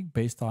 Shaggy,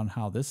 based on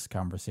how this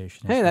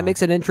conversation is. Hey, that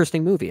makes an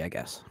interesting movie, I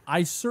guess.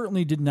 I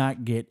certainly did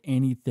not get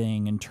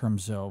anything in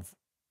terms of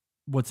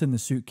what's in the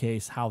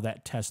suitcase, how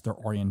that tests their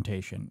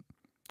orientation.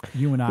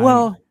 You and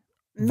I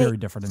very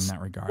different in that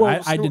regard.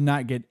 I did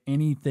not get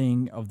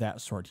anything of that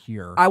sort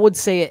here. I would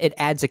say it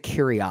adds a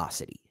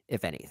curiosity,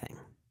 if anything.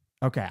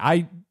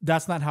 Okay,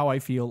 that's not how I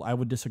feel. I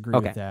would disagree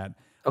with that.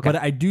 Okay.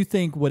 But I do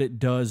think what it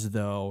does,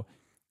 though,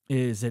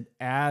 is it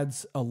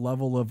adds a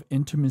level of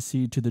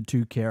intimacy to the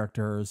two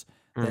characters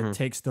that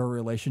takes their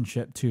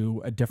relationship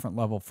to a different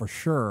level for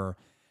sure.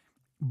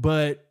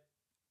 But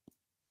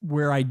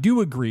where I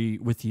do agree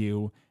with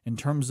you in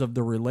terms of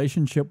the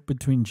relationship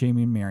between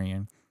Jamie and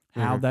Marion,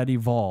 how that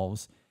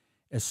evolves,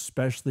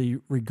 especially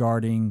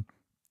regarding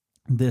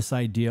this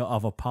idea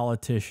of a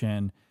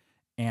politician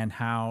and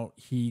how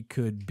he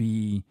could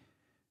be,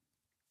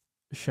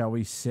 shall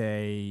we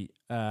say,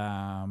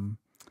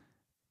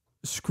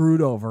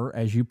 screwed over,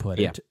 as you put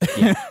it.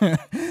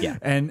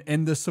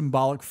 And the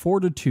symbolic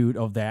fortitude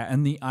of that,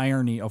 and the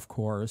irony, of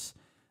course,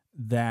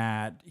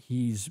 that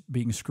he's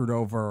being screwed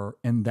over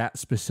in that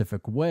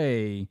specific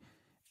way,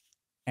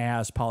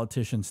 as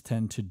politicians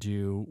tend to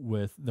do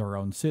with their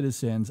own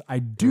citizens. I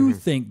do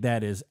think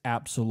that is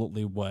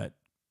absolutely what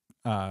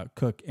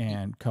Cook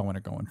and Coen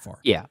are going for.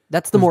 Yeah,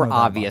 that's the more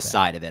obvious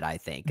side of it, I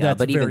think.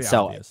 But even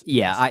so, obvious.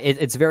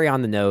 It's very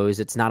on the nose.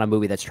 It's not a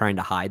movie that's trying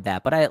to hide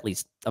that, but I at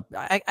least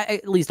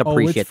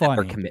appreciate that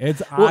they're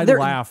committed. I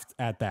laughed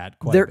at that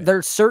quite a bit.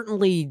 They're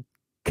certainly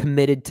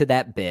committed to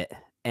that bit,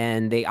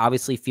 and they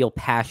obviously feel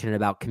passionate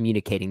about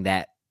communicating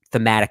that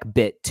thematic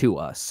bit to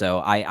us. So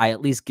I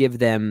at least give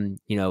them,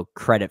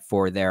 credit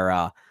for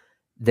their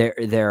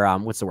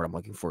what's the word I'm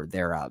looking for?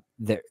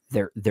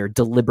 Their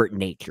deliberate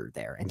nature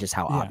there, and just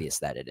how obvious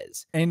that it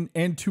is.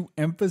 And to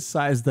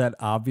emphasize that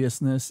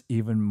obviousness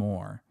even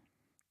more,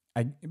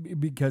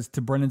 because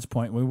to Brendan's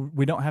point,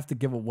 we don't have to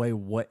give away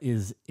what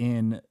is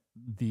in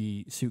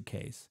the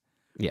suitcase.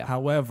 Yeah.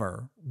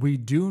 However, we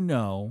do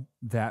know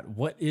that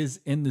what is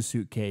in the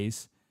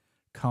suitcase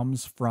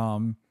comes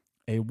from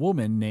a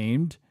woman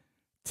named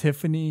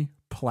Tiffany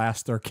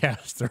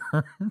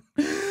Plastercaster.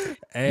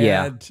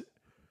 And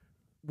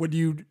when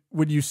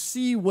you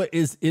see what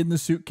is in the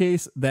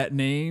suitcase, that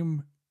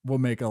name will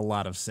make a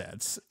lot of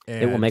sense.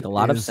 It will make a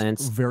lot of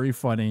sense. Very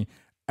funny.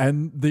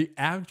 And the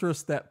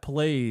actress that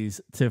plays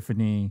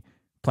Tiffany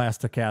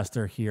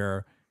Plastercaster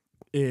here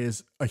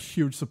is a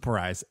huge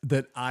surprise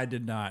that I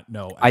did not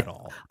know at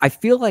all. I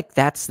feel like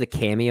that's the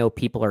cameo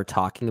people are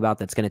talking about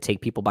that's going to take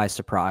people by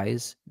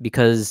surprise,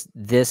 because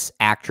this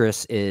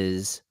actress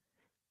is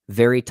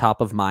very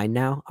top of mind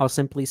now, I'll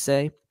simply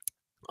say.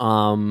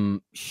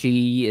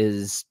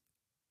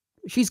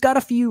 She's got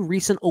a few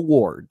recent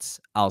awards,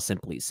 I'll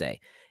simply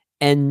say,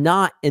 and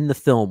not in the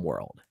film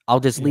world. I'll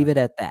just leave it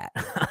at that.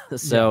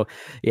 So,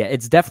 yeah,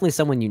 it's definitely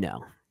someone you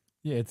know.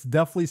 Yeah, it's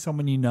definitely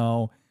someone you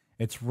know.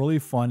 It's really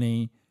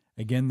funny.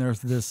 Again, there's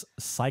this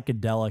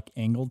psychedelic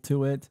angle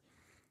to it.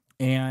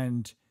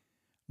 And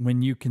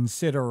when you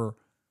consider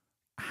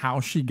how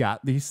she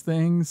got these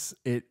things,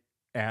 it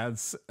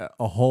adds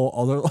a whole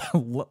other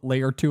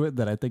layer to it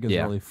that I think is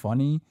really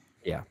funny.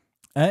 Yeah.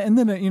 And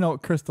then,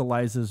 it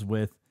crystallizes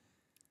with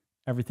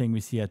everything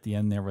we see at the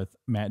end there with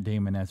Matt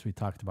Damon, as we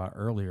talked about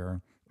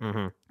earlier.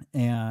 Mm-hmm.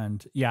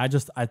 And yeah,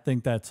 I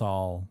think that's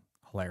all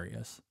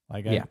hilarious.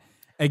 Like, yeah.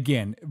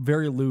 Again,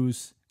 very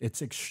loose.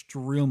 It's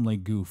extremely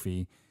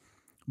goofy,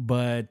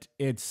 but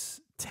it's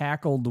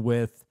tackled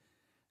with,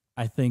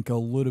 I think, a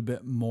little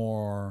bit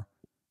more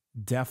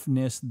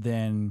deftness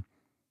than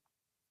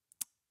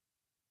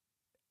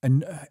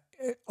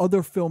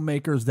other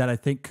filmmakers that I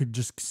think could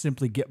just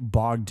simply get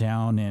bogged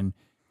down in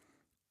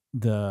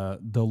the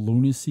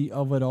lunacy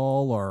of it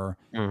all, or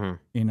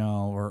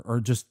or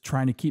just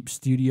trying to keep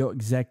studio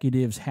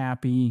executives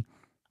happy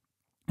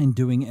and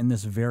doing it in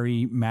this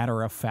very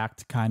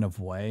matter-of-fact kind of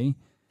way.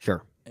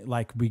 Sure.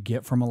 Like we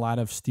get from a lot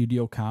of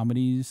studio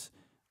comedies,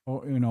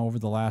 over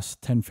the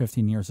last 10,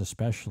 15 years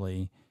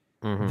especially.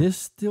 This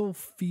still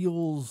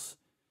feels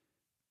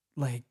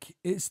like,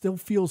 it still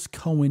feels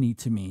Coen-y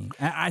to me.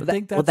 I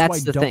think that's why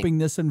dumping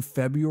this in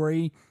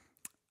February,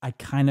 I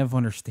kind of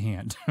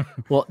understand.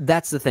 Well,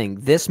 that's the thing.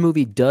 This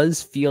movie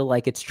does feel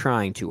like it's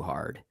trying too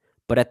hard,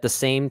 but at the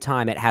same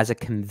time, it has a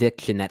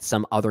conviction that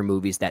some other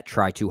movies that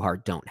try too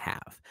hard don't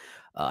have.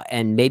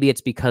 And maybe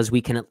it's because we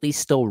can at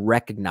least still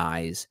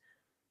recognize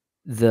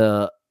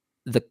the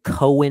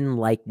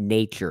Coen-like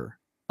nature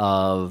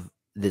of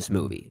this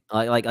movie.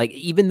 Like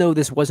even though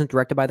this wasn't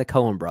directed by the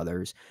Coen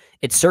brothers,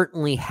 it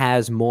certainly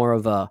has more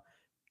of a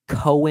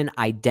Coen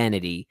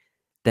identity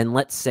than,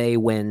 let's say,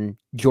 when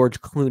George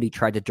Clooney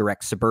tried to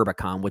direct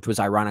Suburbicon, which was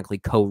ironically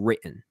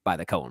co-written by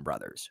the Coen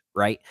brothers,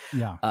 right?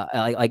 Yeah.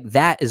 Like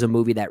that is a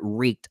movie that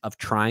reeked of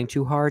trying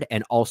too hard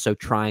and also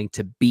trying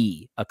to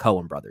be a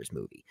Coen brothers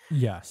movie.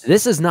 Yes.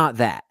 This is not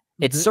that.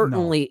 It's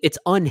certainly, it's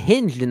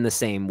unhinged in the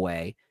same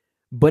way,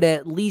 but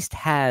at least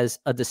has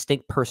a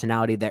distinct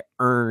personality that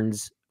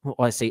earns, well,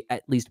 I say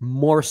at least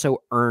more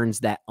so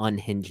earns that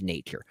unhinged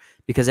nature,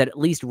 because it at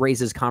least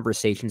raises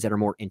conversations that are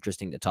more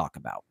interesting to talk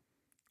about.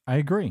 I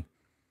agree.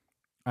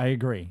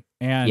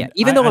 And yeah,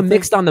 even though I'm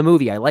mixed on the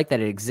movie, I like that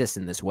it exists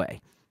in this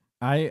way.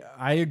 I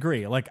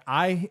agree. Like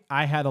I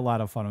had a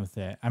lot of fun with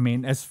it. I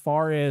mean, as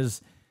far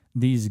as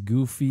these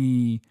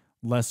goofy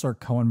lesser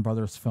Coen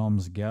brothers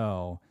films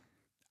go,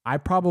 I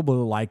probably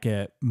like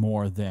it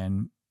more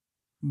than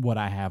what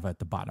I have at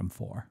the bottom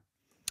 4.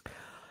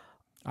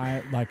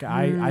 I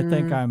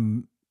think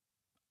I'm,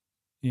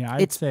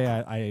 I'd say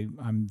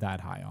I'm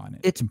that high on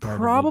it. It's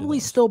probably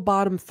still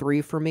bottom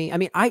 3 for me. I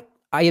mean, I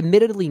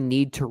admittedly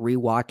need to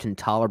rewatch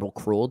Intolerable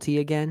Cruelty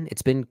again.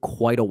 It's been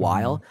quite a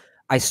while.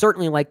 I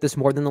certainly like this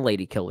more than The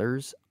Lady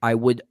Killers. I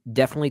would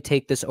definitely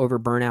take this over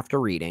Burn After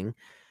Reading.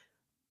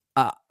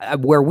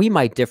 Where we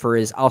might differ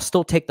is I'll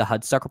still take the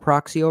Hudsucker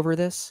Proxy over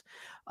this.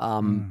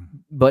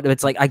 But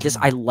it's like,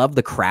 I love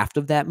the craft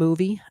of that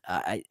movie.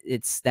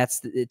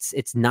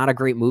 It's not a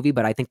great movie,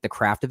 but I think the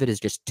craft of it is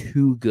just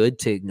too good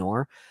to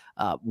ignore.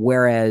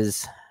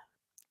 Whereas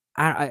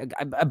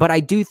but I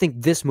do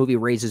think this movie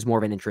raises more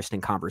of an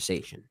interesting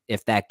conversation,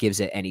 if that gives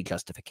it any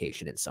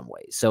justification in some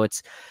ways. So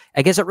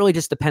I guess it really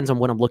just depends on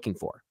what I'm looking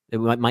for. It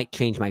might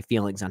change my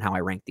feelings on how I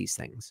rank these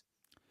things.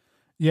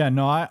 Yeah,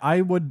 no,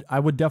 I would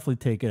definitely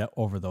take it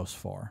over those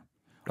 4.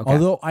 Okay.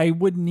 Although I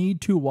would need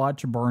to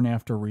watch Burn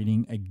After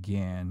Reading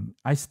again.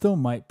 I still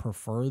might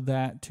prefer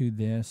that to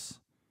this.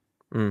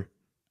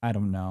 I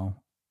don't know.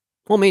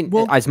 Well, I mean,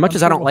 as much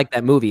as I don't like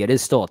that movie, it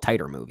is still a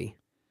tighter movie.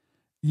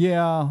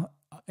 Yeah,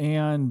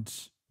 and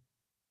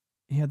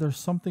there's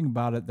something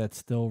about it that's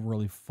still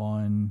really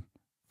fun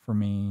for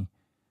me.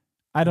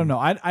 I don't know.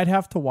 I'd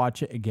have to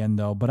watch it again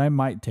though, but I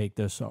might take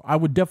this. So I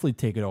would definitely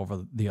take it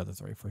over the other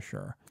 3 for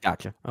sure.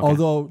 Gotcha. Okay.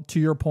 Although to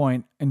your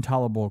point,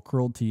 Intolerable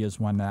Cruelty is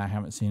one that I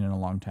haven't seen in a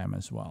long time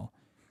as well.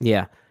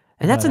 Yeah.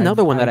 And that's But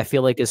another one that I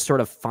feel like is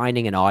sort of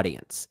finding an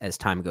audience as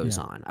time goes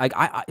Yeah.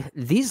 on.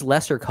 These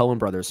lesser Coen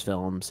Brothers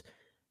films,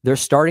 they're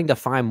starting to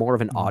find more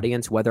of an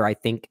audience, whether I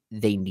think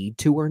they need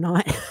to or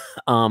not.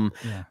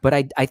 Yeah. But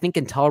I think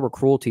Intolerable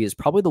Cruelty is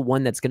probably the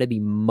one that's going to be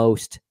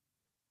most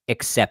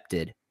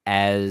accepted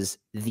as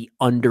the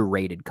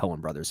underrated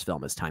Coen Brothers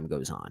film as time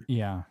goes on.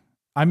 Yeah.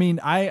 I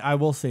mean, I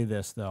will say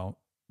this though.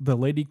 The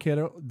Lady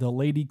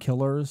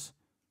Killers,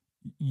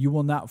 you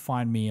will not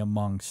find me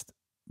amongst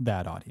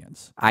that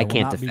audience. I will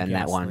can't not be defend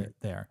that one. gaslit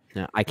there.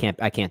 No, I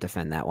can't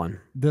defend that one.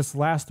 This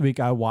last week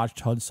I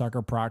watched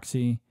Hudsucker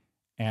Proxy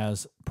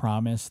as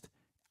promised.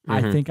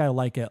 I think I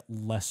like it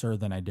lesser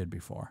than I did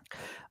before.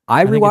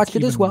 I think rewatched it's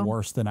it as even well.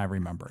 worse than I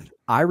remembered.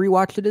 I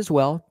rewatched it as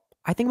well.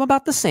 I think I'm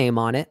about the same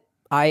on it.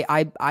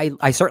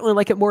 I certainly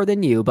like it more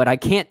than you, but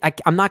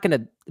I'm not going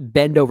to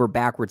bend over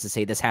backwards to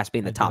say this has to be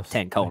in the top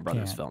 10 Coen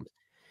Brothers films.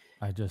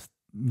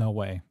 No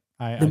way.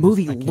 The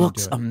movie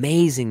looks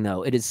amazing,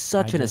 though. It is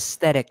such an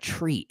aesthetic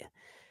treat.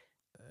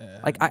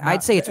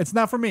 I'd say it's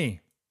not for me.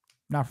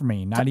 Not for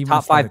me. Not even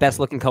top 5 aesthetically. best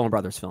looking Coen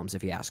Brothers films,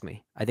 if you ask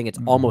me. I think it's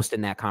almost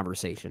in that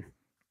conversation.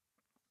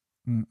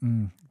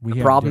 The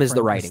problem is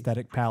the writing.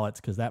 Aesthetic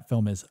palettes, because that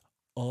film is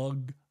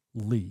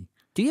ugly.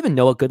 Do you even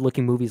know what good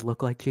looking movies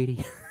look like,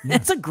 JD?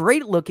 It's a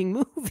great looking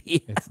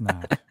movie. It's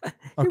not.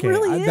 Okay,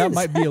 really that is.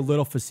 might be a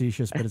little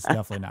facetious, but it's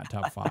definitely not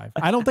top 5.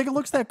 I don't think it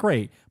looks that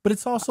great, but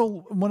it's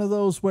also one of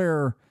those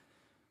where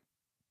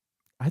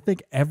I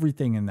think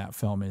everything in that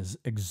film is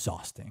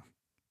exhausting,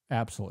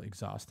 absolutely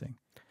exhausting.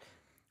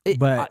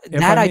 But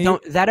I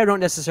don't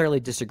necessarily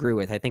disagree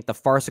with. I think the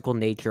farcical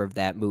nature of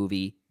that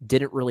movie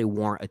didn't really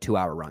warrant a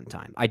 2-hour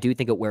runtime. I do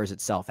think it wears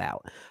itself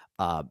out.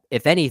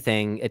 If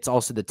anything, it's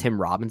also the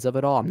Tim Robbins of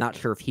it all. I'm not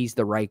sure if he's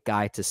the right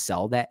guy to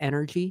sell that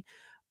energy.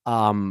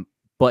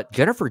 But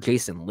Jennifer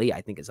Jason Leigh,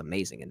 I think, is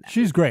amazing in that.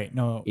 She's great.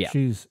 No, Yeah.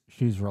 she's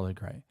really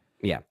great.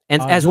 Yeah,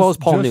 and as well as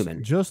Paul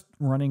Newman. Just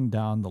running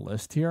down the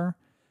list here,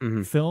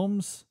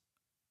 films,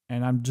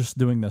 and I'm just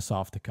doing this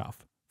off the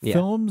cuff. Yeah.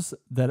 Films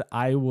that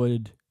I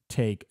would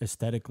take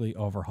aesthetically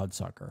over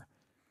Hudsucker,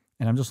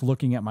 and I'm just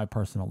looking at my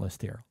personal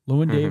list here.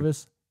 Llewyn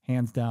Davis,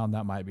 hands down,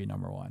 that might be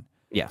number 1.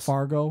 Yes.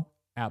 Fargo,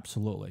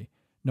 absolutely.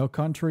 No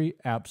Country,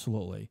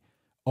 absolutely.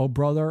 Oh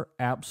Brother,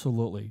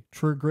 absolutely.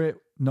 True Grit,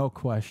 no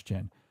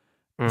question.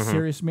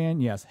 Serious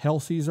Man, yes. Hell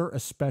Caesar,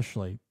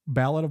 especially.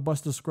 Ballad of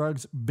Buster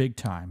Scruggs, big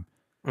time.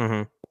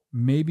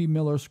 Maybe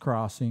Miller's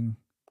Crossing.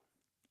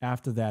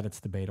 After that, it's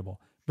debatable.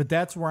 But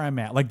that's where I'm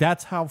at. Like,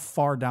 that's how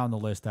far down the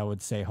list I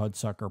would say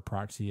Hudsucker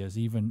Proxy is,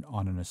 even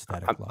on an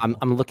aesthetic level.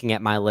 I'm looking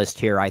at my list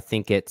here. I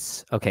think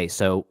it's, okay,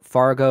 so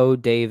Fargo,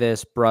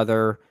 Davis,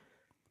 Brother,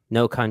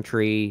 No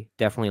Country,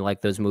 definitely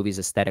like those movies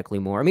aesthetically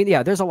more. I mean,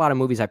 yeah, there's a lot of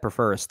movies I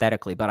prefer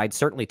aesthetically, but I'd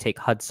certainly take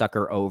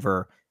Hudsucker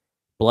over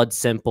Blood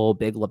Simple,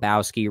 Big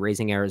Lebowski,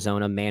 Raising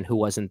Arizona, Man Who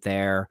Wasn't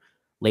There,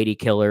 Lady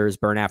Killers,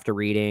 Burn After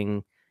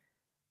Reading,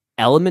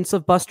 elements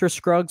of Buster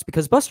Scruggs,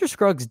 because Buster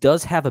Scruggs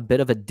does have a bit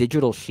of a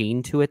digital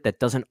sheen to it that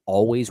doesn't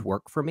always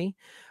work for me.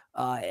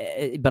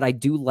 But I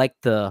do like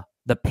the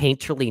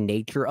painterly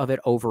nature of it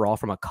overall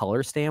from a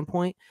color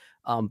standpoint.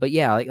 But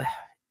yeah, like,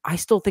 I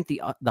still think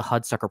the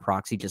Hudsucker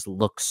Proxy just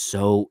looks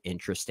so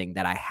interesting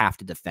that I have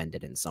to defend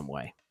it in some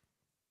way.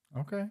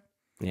 Okay.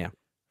 Yeah.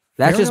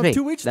 That's just me.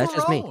 To each That's their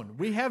just me. own.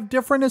 We have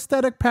different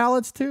aesthetic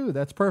palettes too.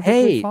 That's perfectly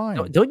Hey,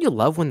 fine. don't you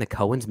love when the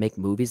Coens make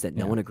movies that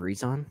no one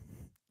agrees on?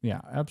 Yeah,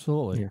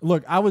 absolutely. Yeah.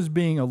 Look, I was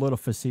being a little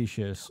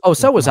facetious. Oh,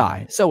 so with was my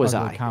I. So was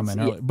ugly I. Comment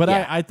It's- earlier. But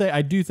yeah.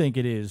 I do think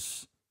it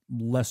is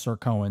lesser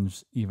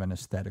Coens, even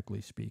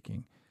aesthetically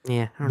speaking.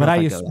 Yeah, I don't But know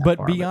if I'd go that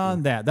far,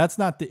 beyond that, that's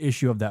not the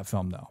issue of that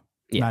film, though.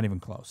 Yeah. Not even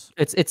close.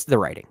 it's the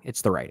writing.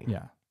 It's the writing.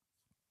 Yeah.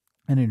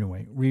 And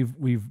anyway,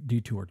 we've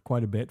detoured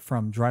quite a bit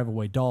from Drive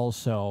Away Dolls.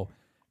 So,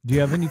 do you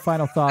have any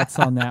final thoughts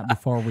on that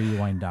before we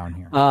wind down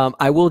here?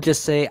 I will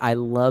just say I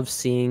love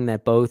seeing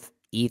that both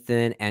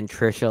Ethan and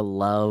Tricia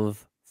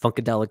love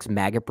Funkadelic's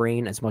Maggot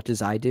Brain as much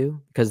as I do,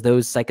 because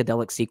those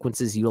psychedelic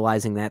sequences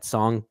utilizing that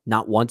song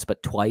not once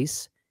but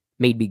twice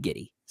made me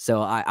giddy.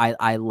 So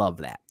I love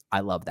that. I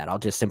love that. I'll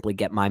just simply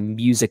get my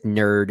music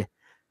nerd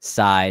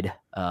side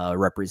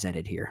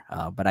represented here.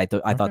 But I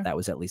thought that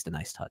was at least a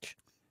nice touch.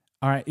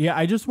 All right. Yeah,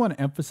 I just want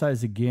to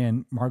emphasize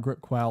again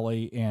Margaret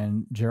Qualley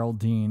and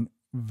Geraldine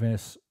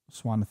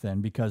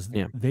Viswanathan, because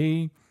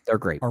they're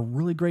great. Are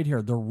really great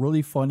here. They're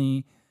really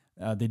funny.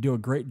 They do a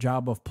great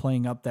job of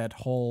playing up that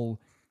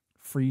whole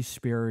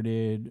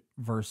free-spirited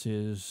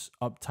versus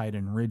uptight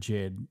and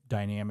rigid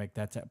dynamic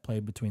that's at play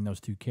between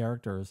those two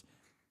characters,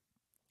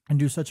 and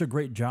do such a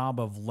great job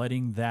of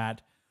letting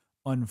that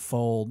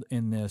unfold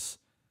in this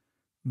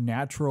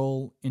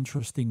natural,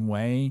 interesting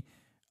way,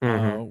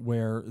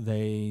 where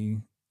they,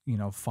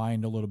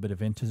 find a little bit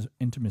of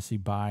intimacy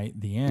by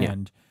the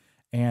end,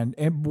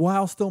 and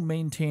while still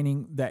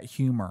maintaining that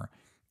humor.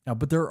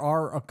 But there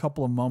are a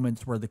couple of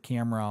moments where the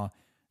camera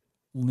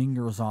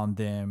lingers on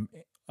them,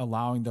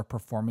 allowing their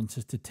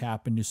performances to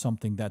tap into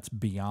something that's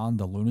beyond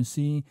the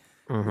lunacy,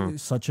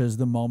 such as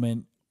the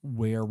moment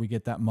where we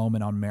get that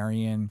moment on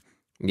Marion,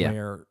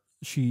 where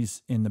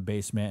she's in the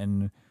basement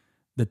and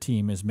the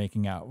team is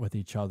making out with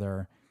each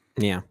other.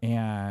 Yeah.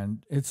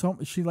 And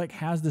she like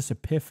has this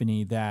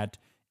epiphany that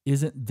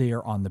isn't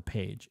there on the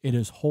page. It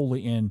is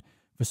wholly in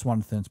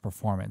Viswanathan's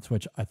performance,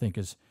 which I think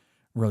is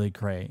really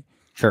great.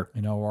 Sure.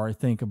 Or I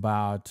think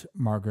about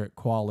Margaret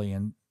Qualley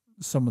and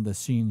some of the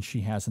scenes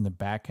she has in the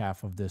back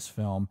half of this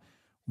film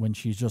when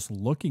she's just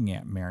looking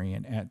at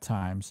Marion at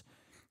times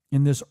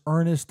in this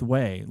earnest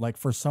way, like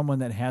for someone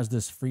that has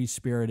this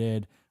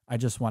free-spirited, I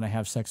just want to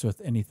have sex with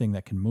anything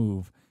that can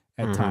move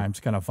at times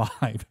kind of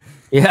vibe.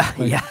 Yeah.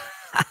 Like, yeah.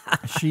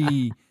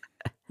 She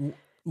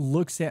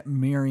looks at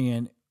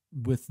Marion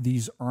with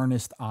these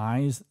earnest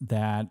eyes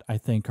that I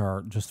think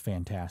are just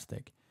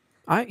fantastic.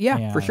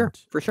 For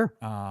sure.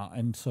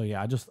 And so,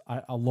 yeah,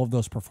 I love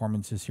those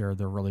performances here.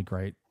 They're really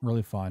great,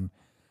 really fun.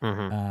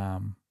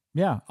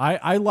 Yeah,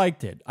 I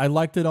liked it. I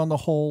liked it on the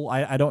whole.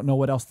 I don't know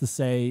what else to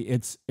say.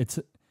 It's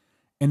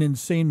an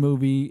insane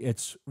movie.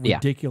 It's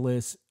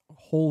ridiculous,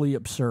 wholly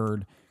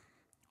absurd,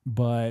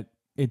 but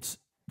it's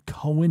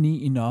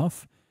Coen-y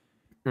enough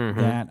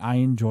that I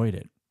enjoyed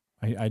it.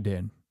 I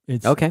did.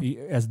 It's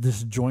as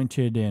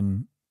disjointed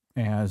and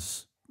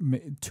as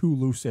too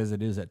loose as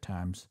it is at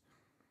times.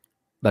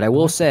 But I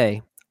will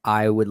say,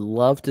 I would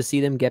love to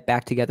see them get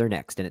back together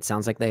next, and it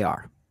sounds like they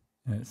are.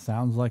 And it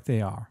sounds like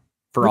they are.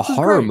 For a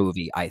horror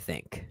movie, I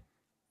think.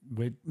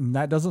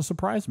 That doesn't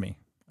surprise me.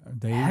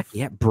 Heck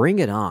yeah, bring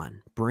it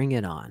on. Bring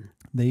it on.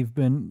 They've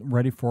been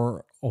ready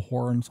for a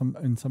horror in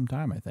some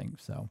time, I think.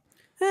 So.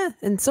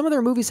 And some of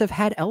their movies have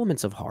had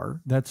elements of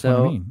horror. That's what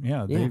I mean.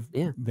 Yeah,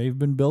 they've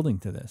been building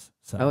to this.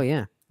 So. Oh,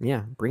 yeah.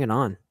 Yeah, bring it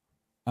on.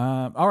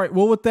 All right,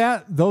 well, with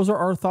that, those are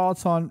our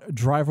thoughts on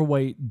Drive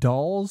Away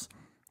Dolls.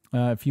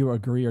 If you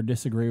agree or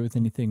disagree with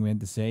anything we had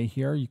to say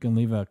here, you can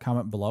leave a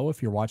comment below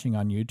if you're watching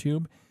on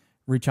YouTube.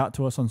 Reach out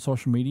to us on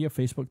social media,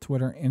 Facebook,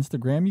 Twitter,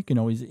 Instagram. You can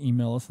always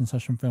email us on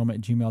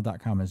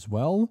sessionfilm@gmail.com as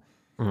well.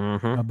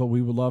 But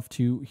we would love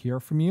to hear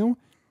from you.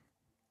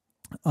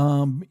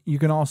 You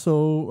can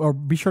also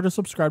be sure to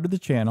subscribe to the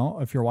channel.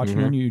 If you're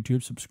watching on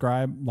YouTube,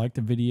 subscribe, like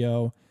the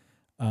video,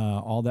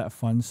 all that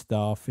fun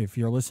stuff. If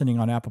you're listening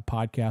on Apple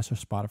Podcasts or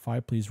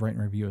Spotify, please rate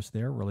and review us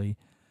there. It really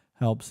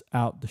helps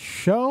out the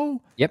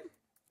show. Yep.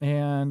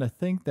 And I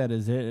think that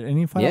is it.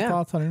 Any final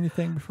thoughts on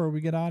anything before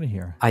we get out of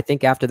here? I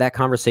think after that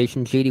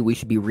conversation, JD, we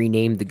should be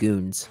renamed the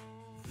Goons.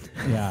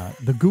 Yeah,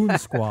 the Goon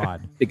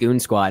Squad. The Goon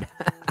Squad.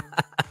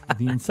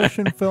 The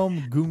In-Session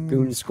Film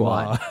Goon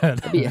Squad.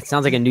 It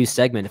sounds like a new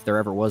segment if there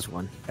ever was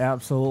one.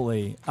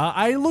 Absolutely.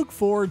 I look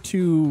forward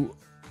to,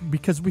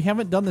 because we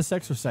haven't done this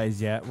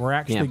exercise yet, we're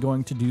actually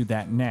going to do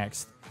that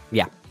next.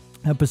 Yeah.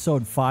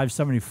 Episode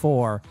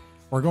 574.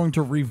 We're going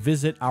to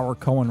revisit our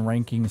Coen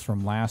rankings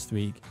from last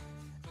week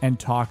and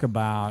talk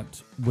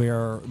about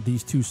where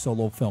these two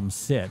solo films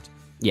sit.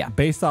 Yeah.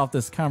 Based off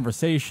this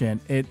conversation,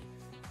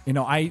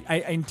 I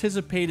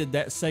anticipated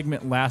that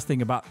segment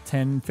lasting about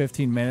 10,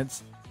 15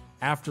 minutes.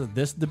 After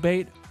this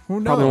debate,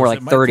 who knows? Probably more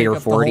like 30 or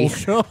 40. The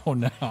whole show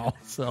now.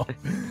 So,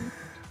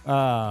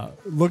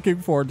 looking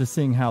forward to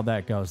seeing how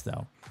that goes,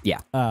 though. Yeah.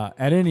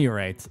 At any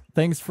rate,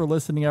 thanks for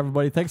listening,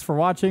 everybody. Thanks for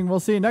watching. We'll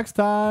see you next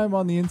time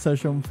on the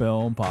In-Session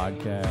Film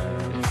Podcast.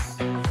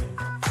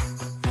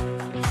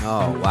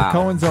 Oh, wow. The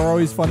Coens are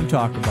always fun to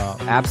talk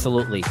about.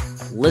 Absolutely.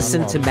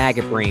 Listen to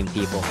Maggot Brain,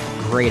 people.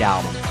 Great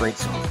album. Great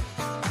song.